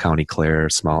called the County Clare,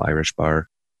 small Irish bar.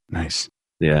 Nice.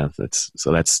 Yeah,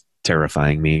 that's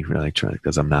terrifying me, really,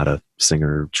 because I'm not a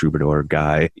singer troubadour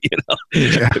guy,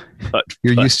 Yeah. But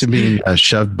you're used to being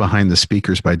shoved behind the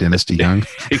speakers by Dennis DeYoung.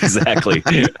 Exactly.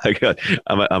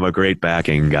 I'm a great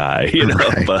backing guy,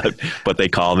 right. but they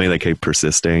call me, they keep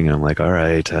persisting. And I'm like, all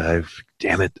right,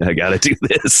 damn it, I got to do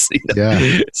this.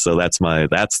 Yeah. So that's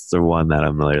the one that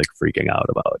I'm really like freaking out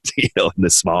about, in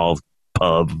this small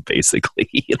pub,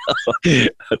 basically, and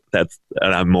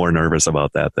I'm more nervous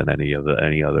about that than any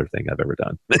other thing I've ever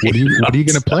done. What are you going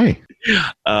to play?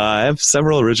 I have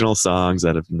several original songs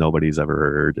that nobody's ever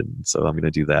heard, and so I'm going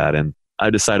to do that. And I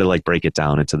decided to break it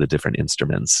down into the different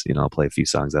instruments. I'll play a few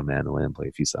songs on mandolin, play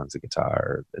a few songs on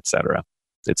guitar, etc.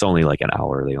 It's only like an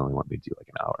hour. They only want me to do like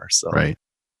an hour, so right.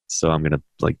 So I'm going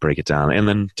to break it down and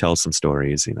then tell some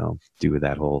stories. Do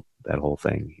that whole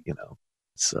thing.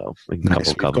 So nice.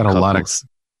 We've got a lot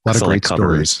of great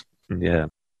stories. Yeah,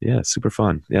 super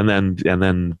fun. And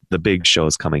then the big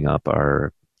shows coming up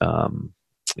are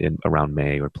in around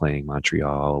May. We're playing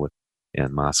Montreal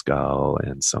and Moscow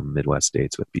and some Midwest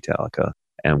dates with Beatallica,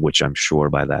 and which I'm sure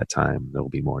by that time there will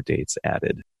be more dates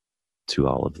added to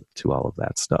all of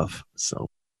that stuff. So,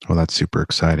 well, that's super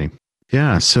exciting.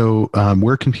 Yeah. So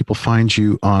where can people find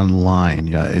you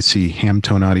online? I see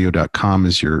hamtoneaudio.com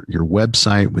is your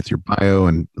website with your bio,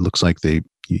 and it looks like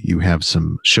you have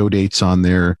some show dates on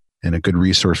there and a good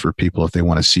resource for people if they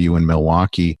want to see you in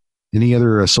Milwaukee. Any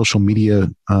other social media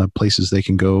places they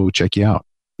can go check you out?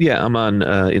 Yeah, I'm on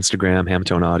Instagram,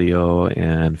 Hamtone Audio,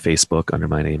 and Facebook under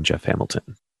my name, Jeff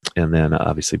Hamilton. And then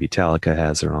obviously Beatallica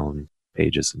has their own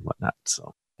pages and whatnot.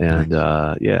 So, and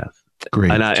nice. Yeah.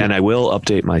 Great. And I will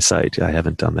update my site. I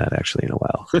haven't done that actually in a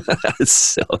while.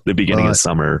 So the beginning of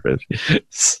summer.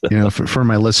 So. For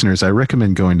my listeners, I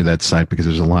recommend going to that site because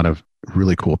there's a lot of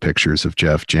really cool pictures of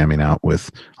Jeff jamming out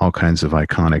with all kinds of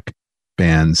iconic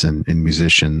bands and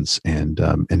musicians, and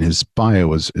his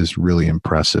bio is really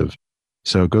impressive.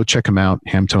 So go check him out,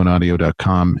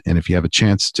 hamtoneaudio.com. And if you have a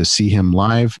chance to see him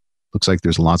live, looks like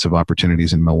there's lots of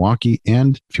opportunities in Milwaukee.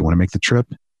 And if you want to make the trip,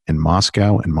 in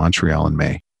Moscow and Montreal in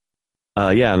May.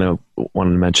 Yeah, I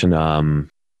wanted to mention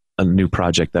a new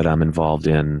project that I'm involved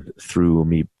in through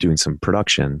me doing some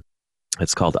production.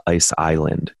 It's called Ice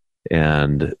Island.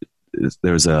 And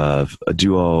there's a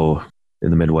duo in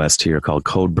the Midwest here called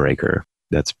Codebreaker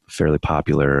that's fairly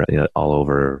popular all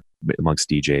over amongst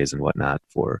DJs and whatnot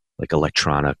for like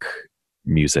electronic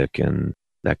music and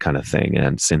that kind of thing,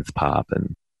 and synth pop.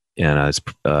 And I was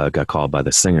got called by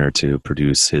the singer to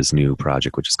produce his new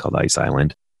project, which is called Ice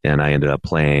Island. And I ended up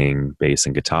playing bass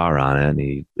and guitar on it.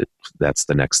 And that's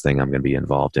the next thing I'm going to be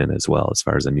involved in as well, as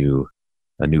far as a new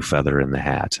feather in the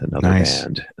hat, another nice.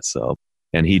 band. So,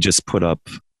 and he just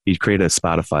he created a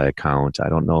Spotify account. I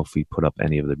don't know if we put up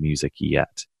any of the music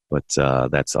yet, but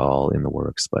that's all in the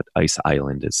works. But Ice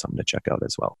Island is something to check out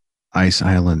as well. Ice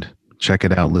Island. Check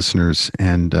it out, listeners.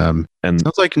 And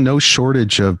sounds like no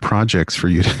shortage of projects for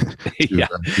you to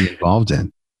be involved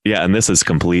in. Yeah, and this is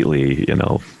completely,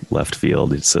 left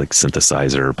field. It's like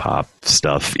synthesizer pop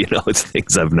stuff, it's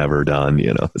things I've never done,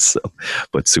 so,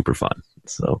 but super fun.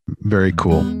 So very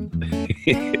cool.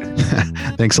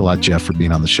 Thanks a lot, Jeff, for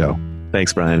being on the show.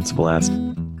 Thanks, Brian. It's a blast.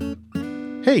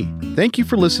 Hey, thank you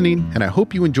for listening, and I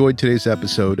hope you enjoyed today's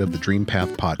episode of the Dream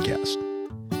Path podcast.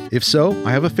 If so, I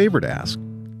have a favor to ask.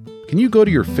 Can you go to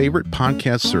your favorite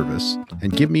podcast service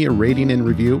and give me a rating and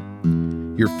review?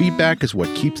 Your feedback is what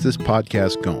keeps this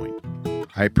podcast going.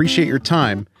 I appreciate your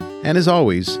time, and as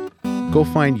always, go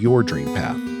find your dream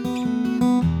path.